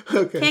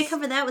 Okay. Can't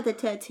cover that with a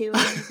tattoo or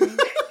anything.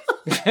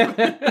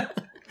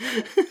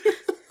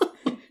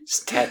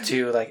 Just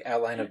tattoo like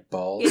outline of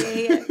balls.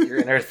 Yeah. Your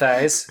inner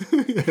thighs.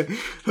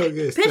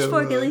 Okay.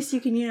 Pitchfork, at least you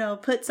can,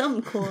 put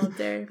something cool up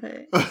there.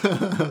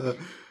 But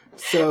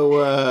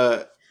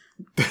So,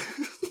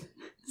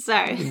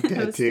 sorry.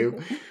 That was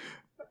tattoo.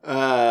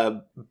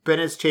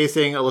 Bennett's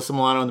chasing Alyssa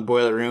Milano in the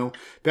boiler room.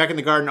 Back in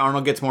the garden,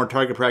 Arnold gets more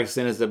target practice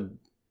in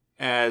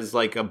as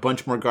like a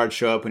bunch more guards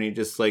show up, and he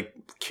just like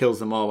kills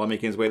them all while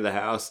making his way to the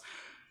house.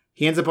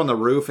 He ends up on the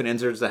roof and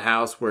enters the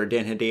house where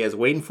Dan Hedaya is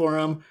waiting for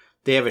him.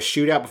 They have a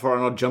shootout before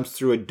Arnold jumps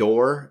through a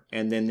door,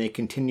 and then they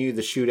continue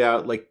the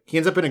shootout. Like, he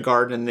ends up in a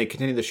garden, and they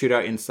continue the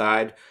shootout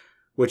inside,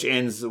 which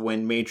ends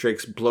when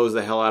Matrix blows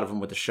the hell out of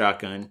him with a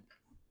shotgun.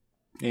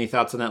 Any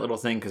thoughts on that little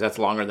thing? Because that's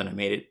longer than I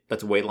made it.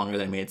 That's way longer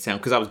than I made it sound.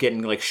 Because I was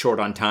getting like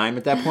short on time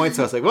at that point.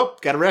 So I was like, well,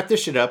 gotta wrap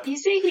this shit up. You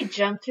say he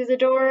jumped through the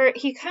door.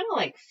 He kind of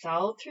like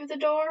fell through the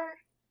door.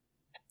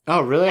 Oh,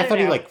 really? I I thought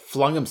he don't know. like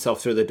flung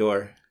himself through the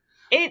door.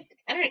 I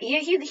don't know. Yeah,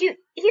 he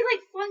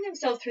like flung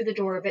himself through the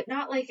door, but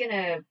not like in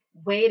a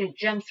way to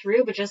jump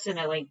through, but just in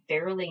a like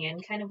barreling in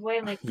kind of way.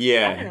 I'm like,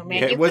 Yeah. I don't know, man.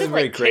 Yeah, it you wasn't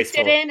could have very like kicked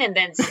graceful. it in and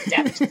then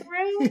stepped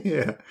through.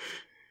 Yeah.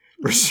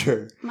 For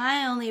sure.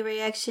 My only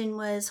reaction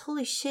was,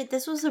 holy shit,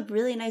 this was a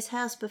really nice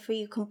house before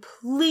you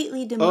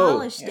completely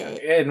demolished Yeah.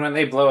 it. And when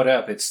they blow it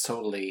up, it's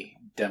totally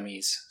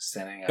dummies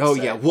standing outside. Oh,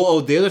 yeah. Well,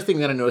 the other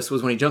thing that I noticed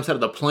was when he jumps out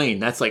of the plane,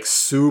 that's like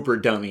super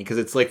dummy because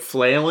it's like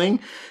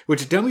flailing,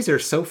 which dummies are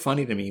so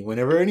funny to me.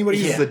 Whenever anybody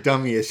uses Yeah. a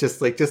dummy, it's just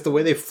the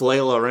way they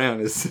flail around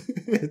is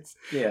it's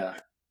Yeah.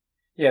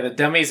 Yeah, the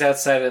dummies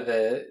outside of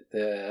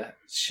the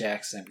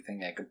shacks and everything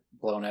that get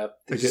blown up,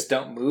 they Okay. just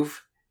don't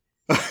move.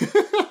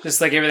 Just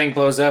like everything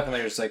blows up and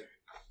they're just like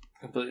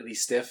completely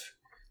stiff.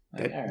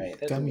 Like, That all right,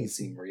 that doesn't dummies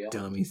seem real.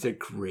 Dummies, they're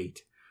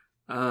great.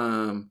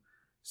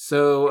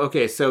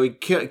 So he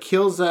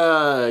kills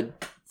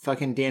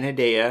fucking Dan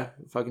Hedaya,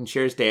 fucking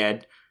Cher's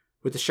dad,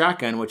 with the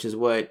shotgun, which is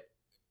what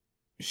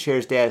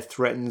Cher's dad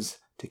threatens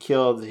to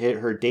kill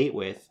her date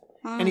with.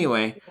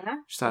 Anyway, Yeah.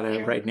 just thought of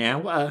it right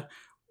now.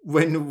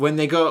 When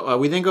they go,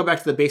 we then go back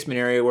to the basement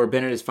area where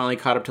Bennett is finally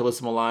caught up to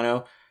Alyssa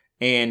Milano,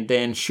 and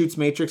then shoots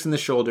Matrix in the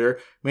shoulder.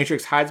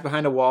 Matrix hides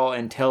behind a wall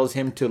and tells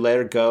him to let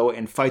her go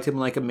and fight him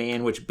like a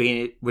man, which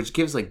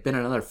gives like Ben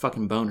another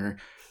fucking boner.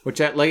 Which,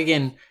 like,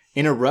 again,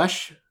 in a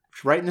rush,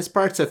 writing this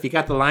part, so if you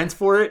got the lines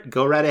for it,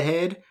 go right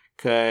ahead,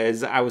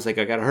 because I was like,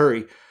 I gotta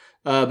hurry.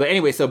 But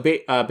anyway, so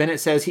Bennett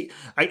says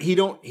I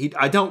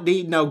don't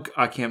need no,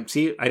 I can't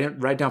see, I didn't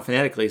write down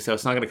phonetically, so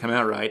it's not gonna come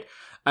out right.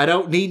 I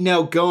don't need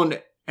no gun,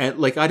 and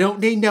like, I don't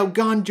need no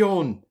gun,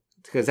 John,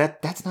 because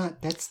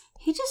that's.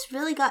 He just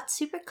really got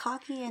super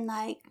cocky and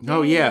like.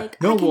 No, yeah, like,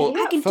 no,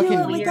 I can do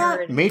it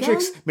without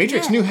Matrix. gun.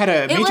 Matrix Yeah. knew how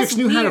to. It Matrix was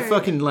knew how to weird.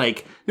 fucking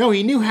like. No,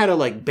 he knew how to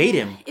like bait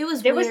him. It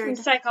was There was weird.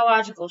 some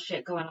psychological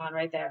shit going on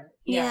right there.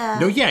 Yeah.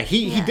 No, yeah,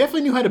 he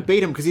definitely knew how to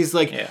bait him because he's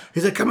like,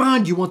 come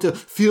on, you want to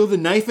feel the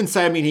knife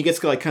inside me? And he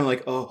gets like kind of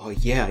like, oh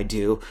yeah, I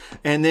do.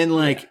 And then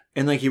like,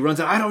 he runs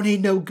out. I don't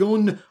need no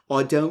gun.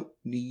 I don't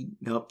need.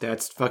 Nope,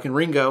 that's fucking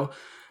Ringo.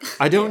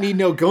 I don't need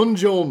no gun,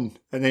 John.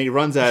 And then he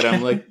runs at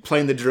him like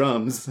playing the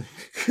drums.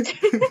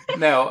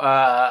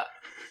 No,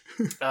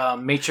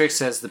 Matrix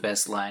has the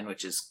best line,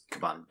 which is,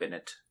 "Come on,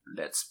 Bennett,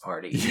 let's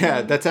party."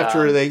 Yeah, that's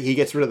after he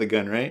gets rid of the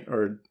gun, right?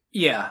 Or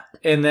yeah,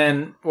 and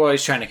then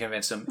he's trying to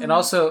convince him, and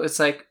also it's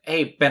like,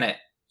 "Hey, Bennett,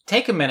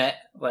 take a minute,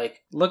 like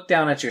look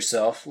down at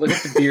yourself, look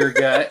at the beer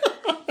gut."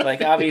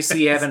 Like,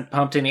 obviously you haven't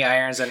pumped any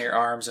irons on your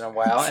arms in a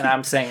while, and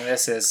I'm saying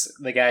this as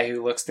the guy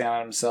who looks down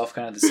on himself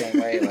kind of the same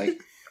way, like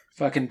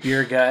fucking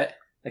beer gut,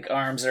 like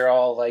arms are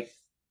all like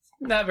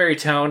not very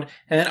toned,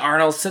 and then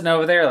Arnold's sitting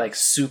over there like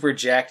super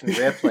jacked and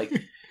ripped, like,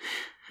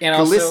 and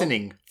also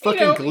glistening,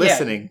 fucking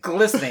glistening, yeah,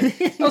 glistening.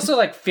 Also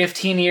like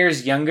 15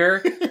 years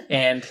younger,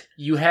 and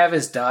you have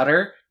his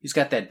daughter who's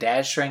got that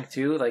dad strength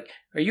too. Like,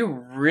 are you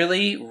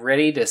really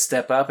ready to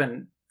step up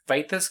and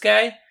fight this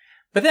guy?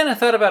 But then I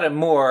thought about it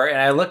more, and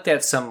I looked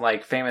at some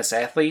like famous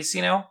athletes,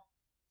 you know,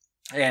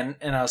 and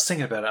I was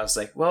thinking about it. I was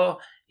like,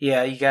 well,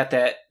 yeah, you got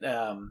that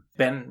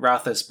Ben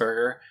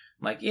Roethlisberger.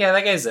 I'm like, yeah,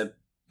 that guy's a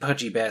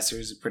pudgy bastard.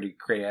 He's a pretty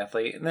great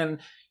athlete. And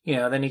then, you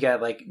know, then you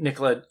got like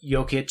Nikola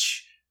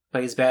Jokic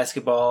plays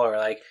basketball, or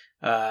like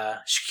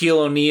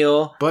Shaquille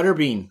O'Neal,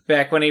 Butterbean,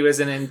 back when he was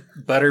in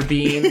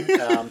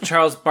Butterbean,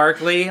 Charles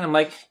Barkley. And I'm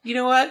like, you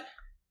know what?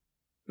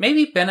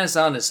 Maybe Bennett's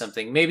onto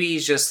something. Maybe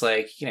he's just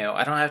like, you know,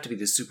 I don't have to be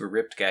the super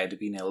ripped guy to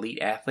be an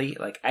elite athlete.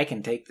 Like, I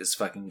can take this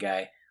fucking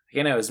guy. Like,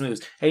 I know his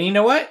moves. And you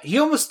know what? He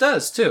almost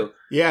does, too.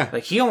 Yeah.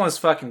 Like, he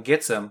almost fucking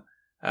gets him.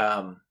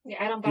 Yeah,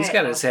 I don't buy He's it,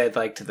 got though. his head,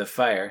 like, to the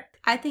fire.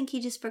 I think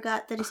he just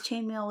forgot that his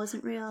chainmail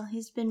wasn't real.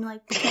 He's been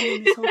like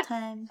pretending this whole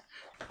time.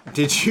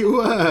 Did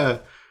you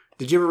ever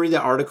read the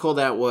article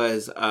that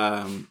was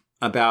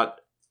about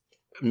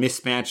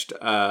mismatched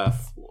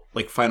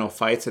like final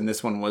fights, and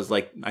this one was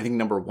like, I think,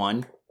 number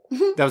 1?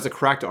 That was a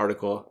correct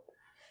article.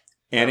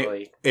 And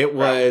Probably. it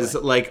was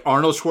like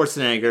Arnold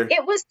Schwarzenegger.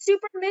 It was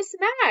super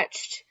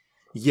mismatched.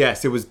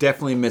 Yes, it was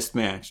definitely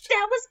mismatched.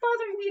 That was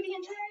bothering me the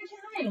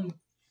entire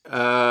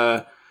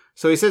time.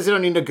 So he says they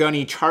don't need a gun.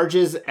 He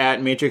charges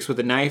at Matrix with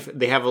a knife.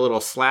 They have a little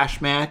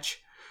slash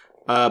match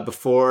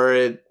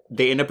before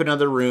they end up in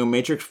another room.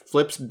 Matrix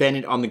flips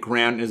Bennett on the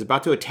ground and is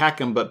about to attack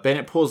him, but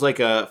Bennett pulls like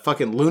a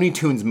fucking Looney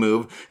Tunes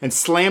move and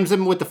slams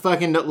him with the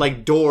fucking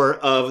like door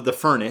of the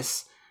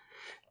furnace.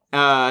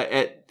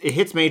 It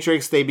hits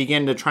Matrix. They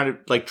begin to trying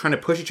to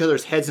push each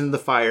other's heads into the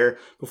fire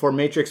before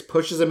Matrix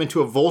pushes them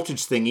into a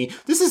voltage thingy.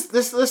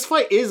 This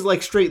fight is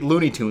like straight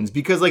Looney Tunes,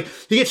 because like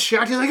he gets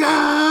shocked. He's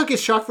like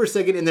gets shocked for a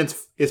second, and then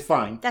it's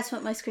fine. That's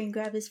what my screen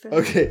grab is for.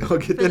 Okay, I'll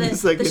get that in a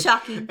second. The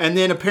shocking. And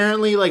then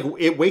apparently like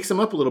it wakes him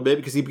up a little bit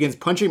because he begins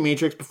punching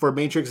Matrix before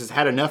Matrix has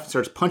had enough and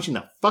starts punching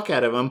the fuck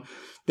out of him.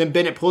 Then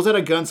Bennett pulls out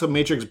a gun, so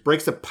Matrix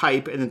breaks a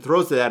pipe and then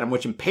throws it at him,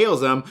 which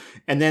impales him,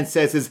 and then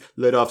says,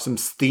 "Let off some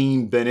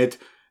steam, Bennett."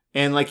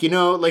 And like, you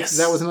know, like yes.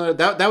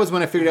 that was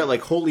when I figured out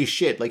like, holy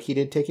shit, like he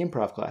did take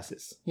improv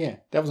classes. Yeah,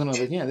 that was when I was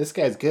like, yeah, this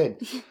guy's good.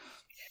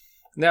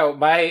 No,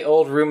 my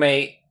old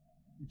roommate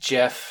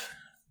Jeff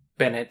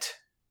Bennett,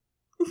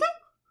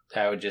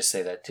 I would just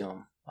say that to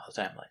him all the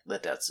time, like,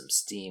 let out some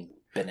steam,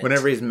 Bennett.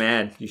 Whenever he's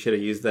mad, you should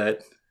have used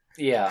that.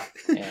 Yeah,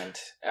 and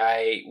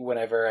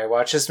whenever I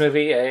watch this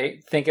movie, I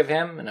think of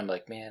him, and I'm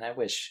like, man, I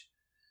wish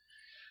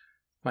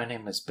my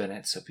name was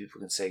Bennett, so people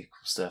can say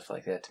cool stuff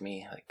like that to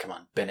me. Like, come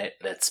on, Bennett,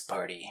 let's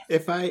party.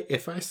 If I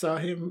saw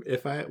him,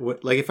 if I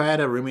had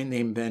a roommate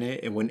named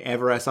Bennett, and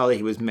whenever I saw that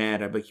he was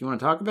mad, I'd be like, you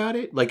want to talk about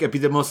it? Like, I'd be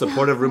the most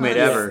supportive roommate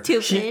ever.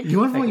 Stupid. You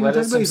want to talk about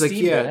it? He's like,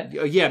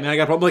 Bennett. yeah, man, I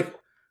got a problem. I'm like,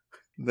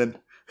 then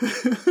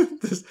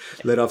just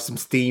let off some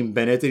steam,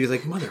 Bennett. And he's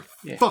like,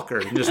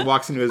 motherfucker, and just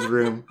walks into his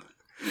room.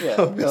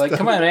 Yeah, they're like,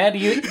 come on, man,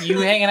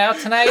 you hanging out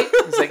tonight?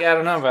 He's like, I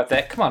don't know about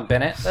that. Come on,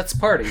 Bennett, let's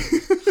party.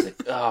 He's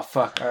like, oh,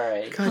 fuck, all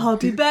right. I'll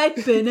be back,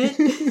 Bennett.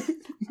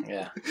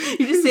 Yeah.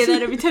 You just say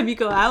that every time you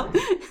go out?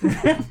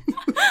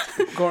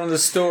 Going to the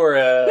store.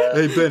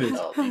 Hey, Bennett.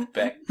 I'll be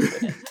back,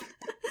 Bennett.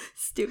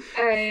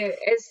 Stupid.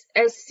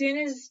 As soon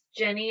as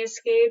Jenny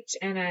escaped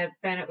and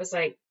Bennett was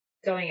like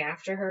going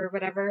after her or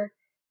whatever,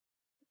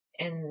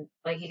 and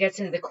like he gets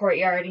into the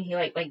courtyard and he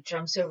like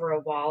jumps over a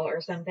wall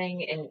or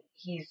something, and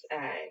he's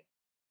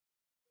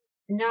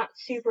not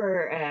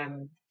super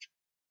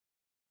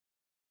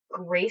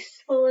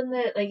graceful in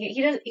the like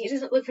he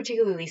doesn't look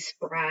particularly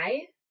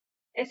spry,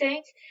 I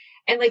think.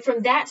 And like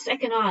from that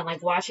second on,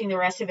 like watching the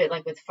rest of it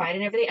like with fight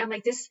and everything, I'm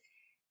like, this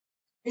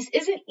this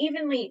isn't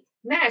evenly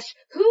matched.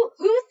 Who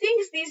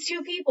thinks these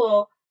two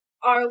people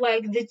are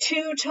like the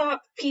two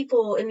top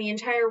people in the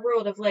entire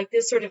world of like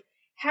this sort of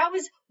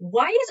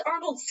why is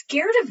Arnold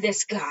scared of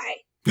this guy?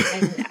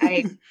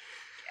 And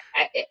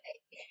it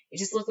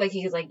just looked like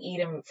he could like eat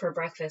him for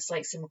breakfast,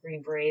 like some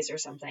green berets or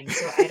something.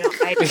 So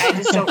I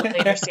just don't really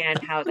understand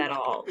how that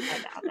all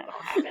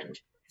happened.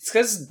 It's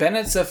because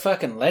Bennett's a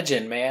fucking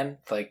legend, man.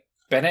 Like,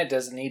 Bennett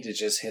doesn't need to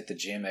just hit the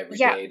gym every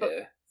day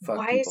to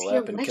fuck people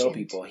up and kill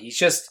people. He's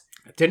just...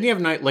 Didn't he have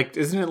knife? Like,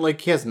 isn't it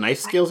like he has knife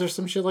skills or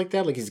some shit like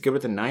that? Like he's good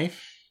with a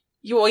knife?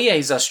 Well, yeah,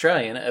 he's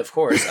Australian, of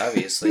course,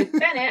 obviously.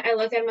 Bennett, I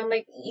look at him, I'm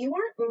like, you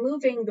aren't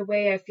moving the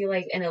way I feel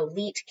like an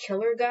elite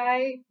killer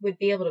guy would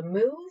be able to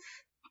move.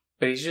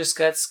 But he's just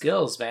got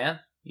skills,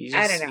 man.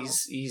 I don't know.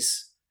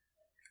 He's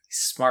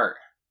smart.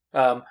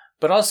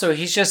 But also,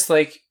 he's just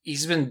like,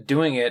 he's been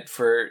doing it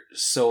for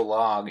so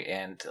long,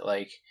 and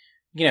like,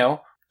 you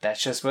know,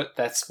 that's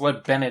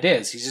what Bennett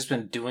is. He's just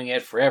been doing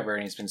it forever,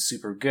 and he's been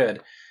super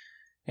good.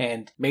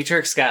 And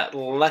Matrix got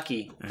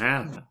lucky. I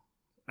don't know.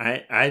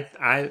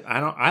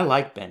 I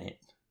like Bennett.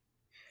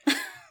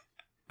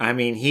 I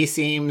mean, he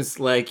seems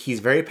like he's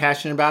very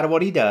passionate about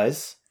what he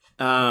does,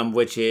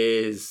 which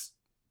is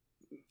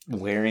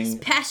wearing. He's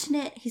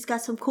passionate. He's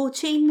got some cool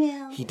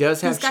chainmail. He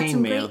does have chainmail. He's got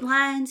some great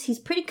lines. He's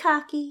pretty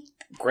cocky.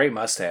 Great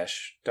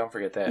mustache. Don't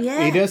forget that.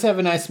 Yeah. He does have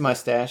a nice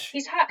mustache.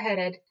 He's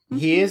hot-headed.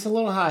 He is a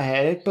little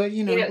hot-headed, but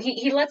you know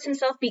he lets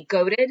himself be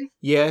goated.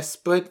 Yes,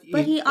 but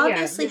he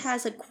obviously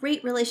has a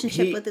great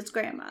relationship with his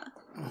grandma.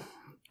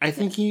 I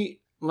think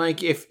he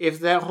like if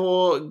that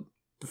whole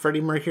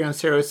Freddie Mercury on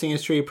steroids thing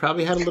is true, he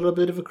probably had a little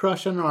bit of a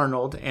crush on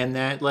Arnold, and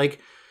that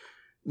like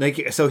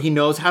so he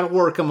knows how to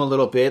work him a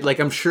little bit. Like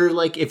I'm sure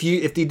like if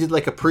they did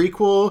like a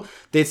prequel,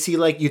 you'd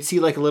see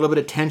like a little bit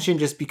of tension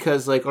just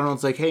because like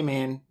Arnold's like, hey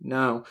man,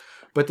 no.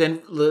 But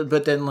then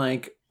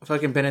like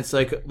fucking Bennett's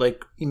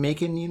like you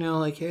making, you know,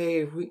 like,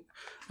 hey,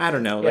 I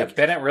don't know. Yeah, like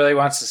Bennett really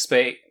wants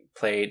to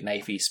play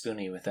knifey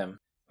spoony with him.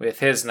 With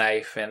his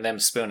knife and them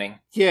spooning.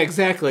 Yeah,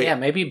 exactly. Yeah,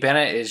 maybe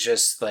Bennett is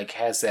just like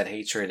has that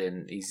hatred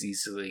and he's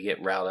easily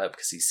get riled up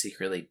because he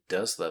secretly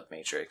does love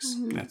Matrix.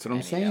 Mm-hmm. That's what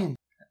I'm saying.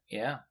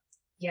 Yeah.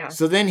 Yeah.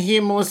 So then he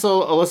and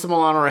Alyssa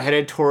Milano are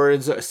headed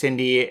towards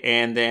Cindy,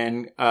 and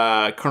then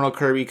Colonel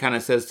Kirby kind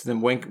of says to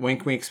them, wink,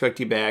 wink, we expect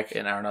you back.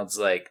 And Arnold's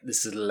like,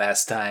 this is the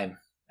last time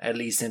I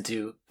listen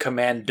to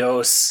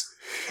Commandos.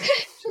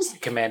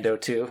 Commando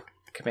 2.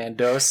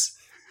 Commandos.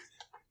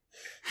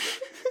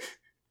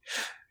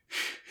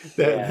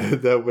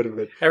 That would have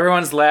been.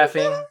 Everyone's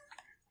laughing,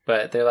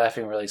 but they're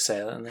laughing really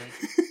silently.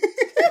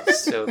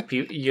 So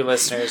you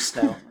listeners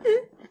know.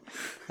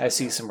 I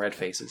see some red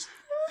faces.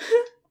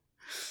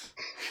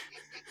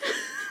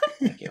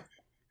 Thank you.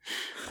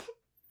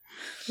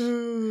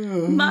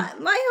 My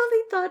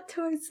only thought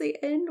towards the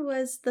end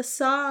was the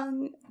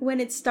song. When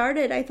it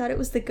started, I thought it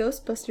was the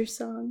Ghostbusters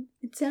song.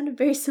 It sounded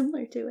very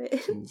similar to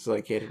it. It's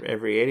like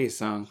every 80s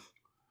song.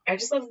 I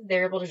just love that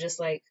they're able to just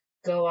like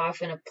go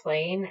off in a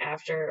plane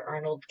after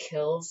Arnold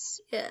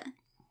kills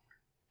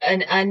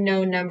an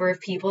unknown number of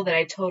people that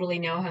I totally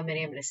know how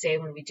many I'm going to say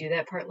when we do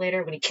that part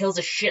later. When he kills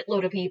a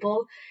shitload of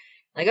people,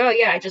 like, oh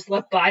yeah, I just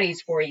left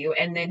bodies for you,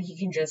 and then he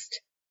can just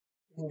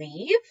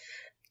leave.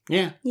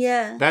 Yeah.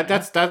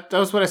 That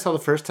was what I saw the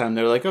first time.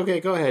 They're like, okay,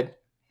 go ahead.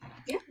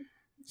 Yeah.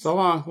 So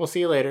long. We'll see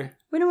you later.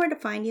 We know where to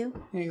find you.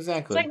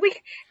 Exactly. It's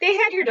like they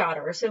had your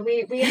daughter, so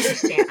we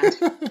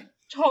understand.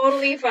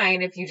 Totally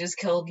fine if you just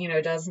killed,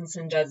 dozens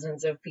and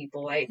dozens of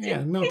people. They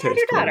had your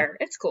daughter.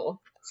 It's cool.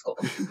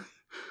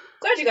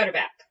 Glad you got her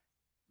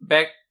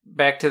back.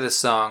 Back to the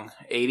song.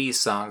 80s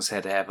songs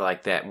had to have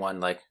like that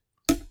one like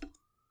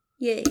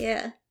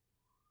Yeah.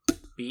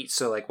 beat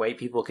so like white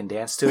people can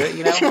dance to it,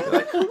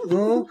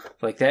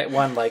 like that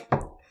one, like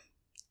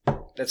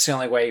that's the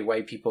only way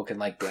white people can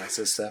like dance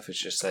this stuff. It's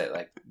just that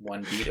like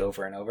one beat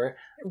over and over.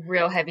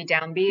 Real heavy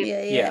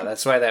downbeat. Yeah,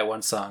 that's why that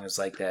one song is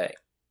like that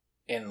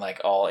in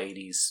like all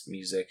 80s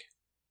music,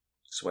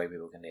 so white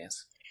people can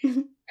dance.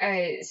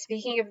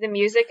 Speaking of the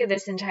music of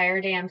this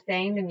entire damn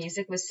thing, the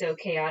music was so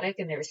chaotic,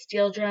 and there was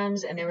steel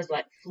drums, and there was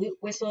like flute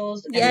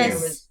whistles, and there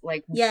was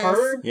like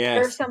birds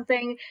or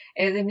something,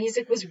 and the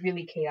music was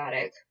really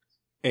chaotic.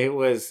 It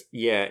was,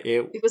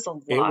 it was a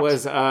lot. It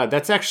was,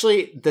 that's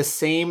actually the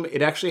same,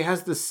 it actually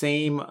has the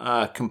same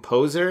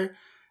composer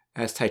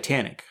as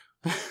Titanic.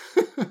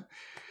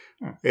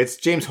 It's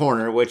James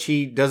Horner, which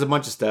he does a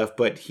bunch of stuff,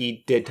 but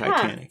he did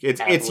Titanic.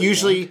 It's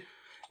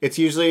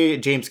usually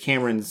James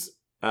Cameron's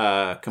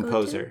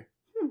composer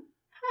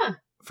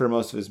for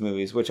most of his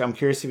movies, which I'm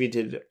curious if he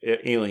did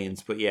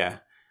Aliens, but yeah.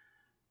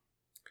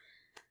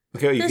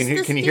 Okay,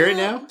 can you hear it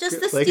now? Just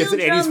the like steel it's an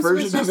 80s drums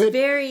version was just of it?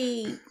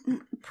 very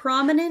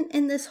prominent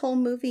in this whole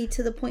movie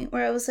to the point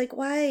where I was like,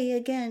 why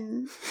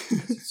again?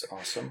 It's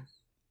awesome.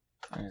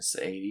 And it's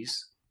the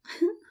 80s.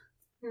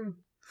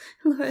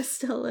 Laura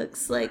still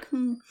looks like,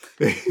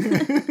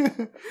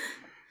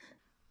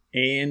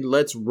 And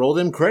let's roll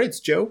them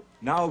credits, Joe.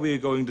 Now we're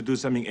going to do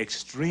something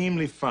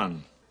extremely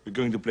fun. We're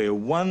going to play a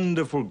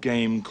wonderful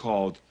game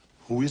called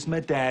Who is My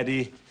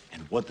Daddy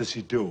and What Does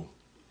He Do?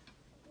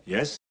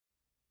 Yes?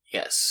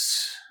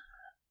 Yes.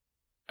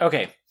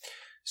 Okay.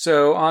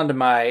 So on to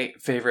my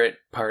favorite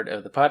part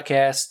of the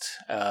podcast,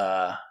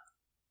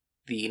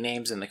 the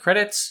names in the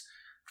credits.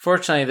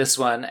 Fortunately, this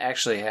one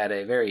actually had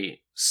a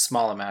very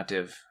small amount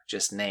of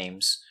just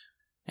names.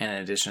 And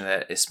in addition to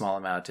that, a small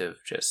amount of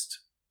just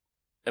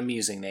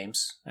amusing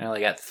names. I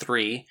only got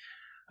 3.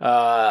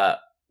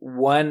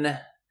 One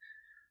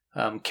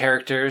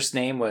character's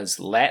name was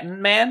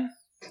Latin Man,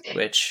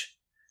 which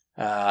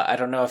I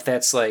don't know if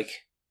that's like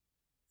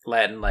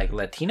Latin, like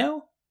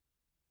Latino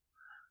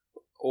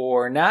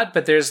or not,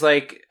 but there's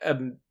like a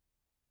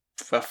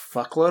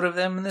fuckload of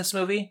them in this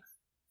movie.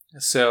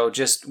 So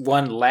just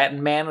one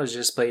Latin man was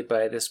just played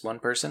by this one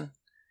person.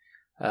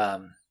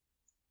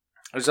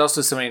 There's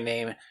also somebody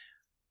named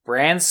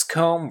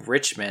Branscombe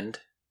Richmond,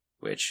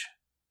 which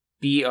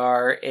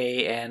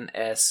Branscombe,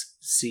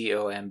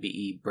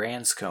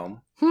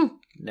 Branscombe.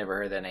 Never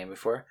heard that name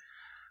before.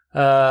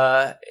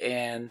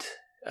 And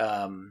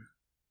a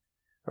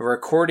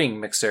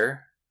recording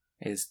mixer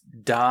is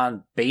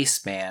Don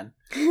Bassman.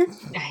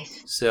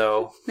 Nice.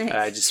 So Nice.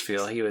 I just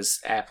feel he was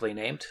aptly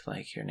named.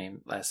 Like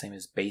last name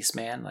is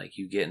Bassman. Like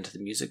you get into the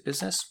music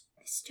business.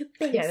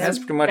 Stupid. Yeah, That's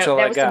pretty much all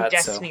I was got.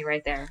 some So destiny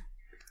right there.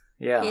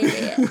 yeah,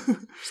 Yeah.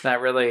 it's not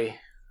really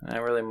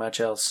much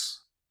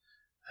else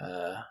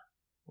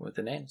with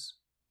the names.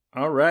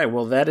 All right,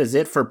 well, that is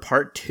it for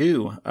part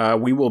 2.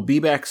 We will be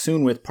back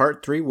soon with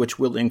part 3, which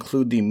will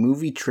include the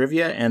movie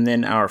trivia and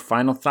then our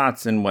final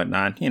thoughts and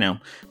whatnot.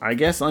 I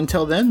guess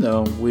until then,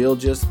 though, we'll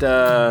just...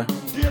 Get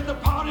the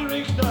party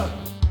rigged up.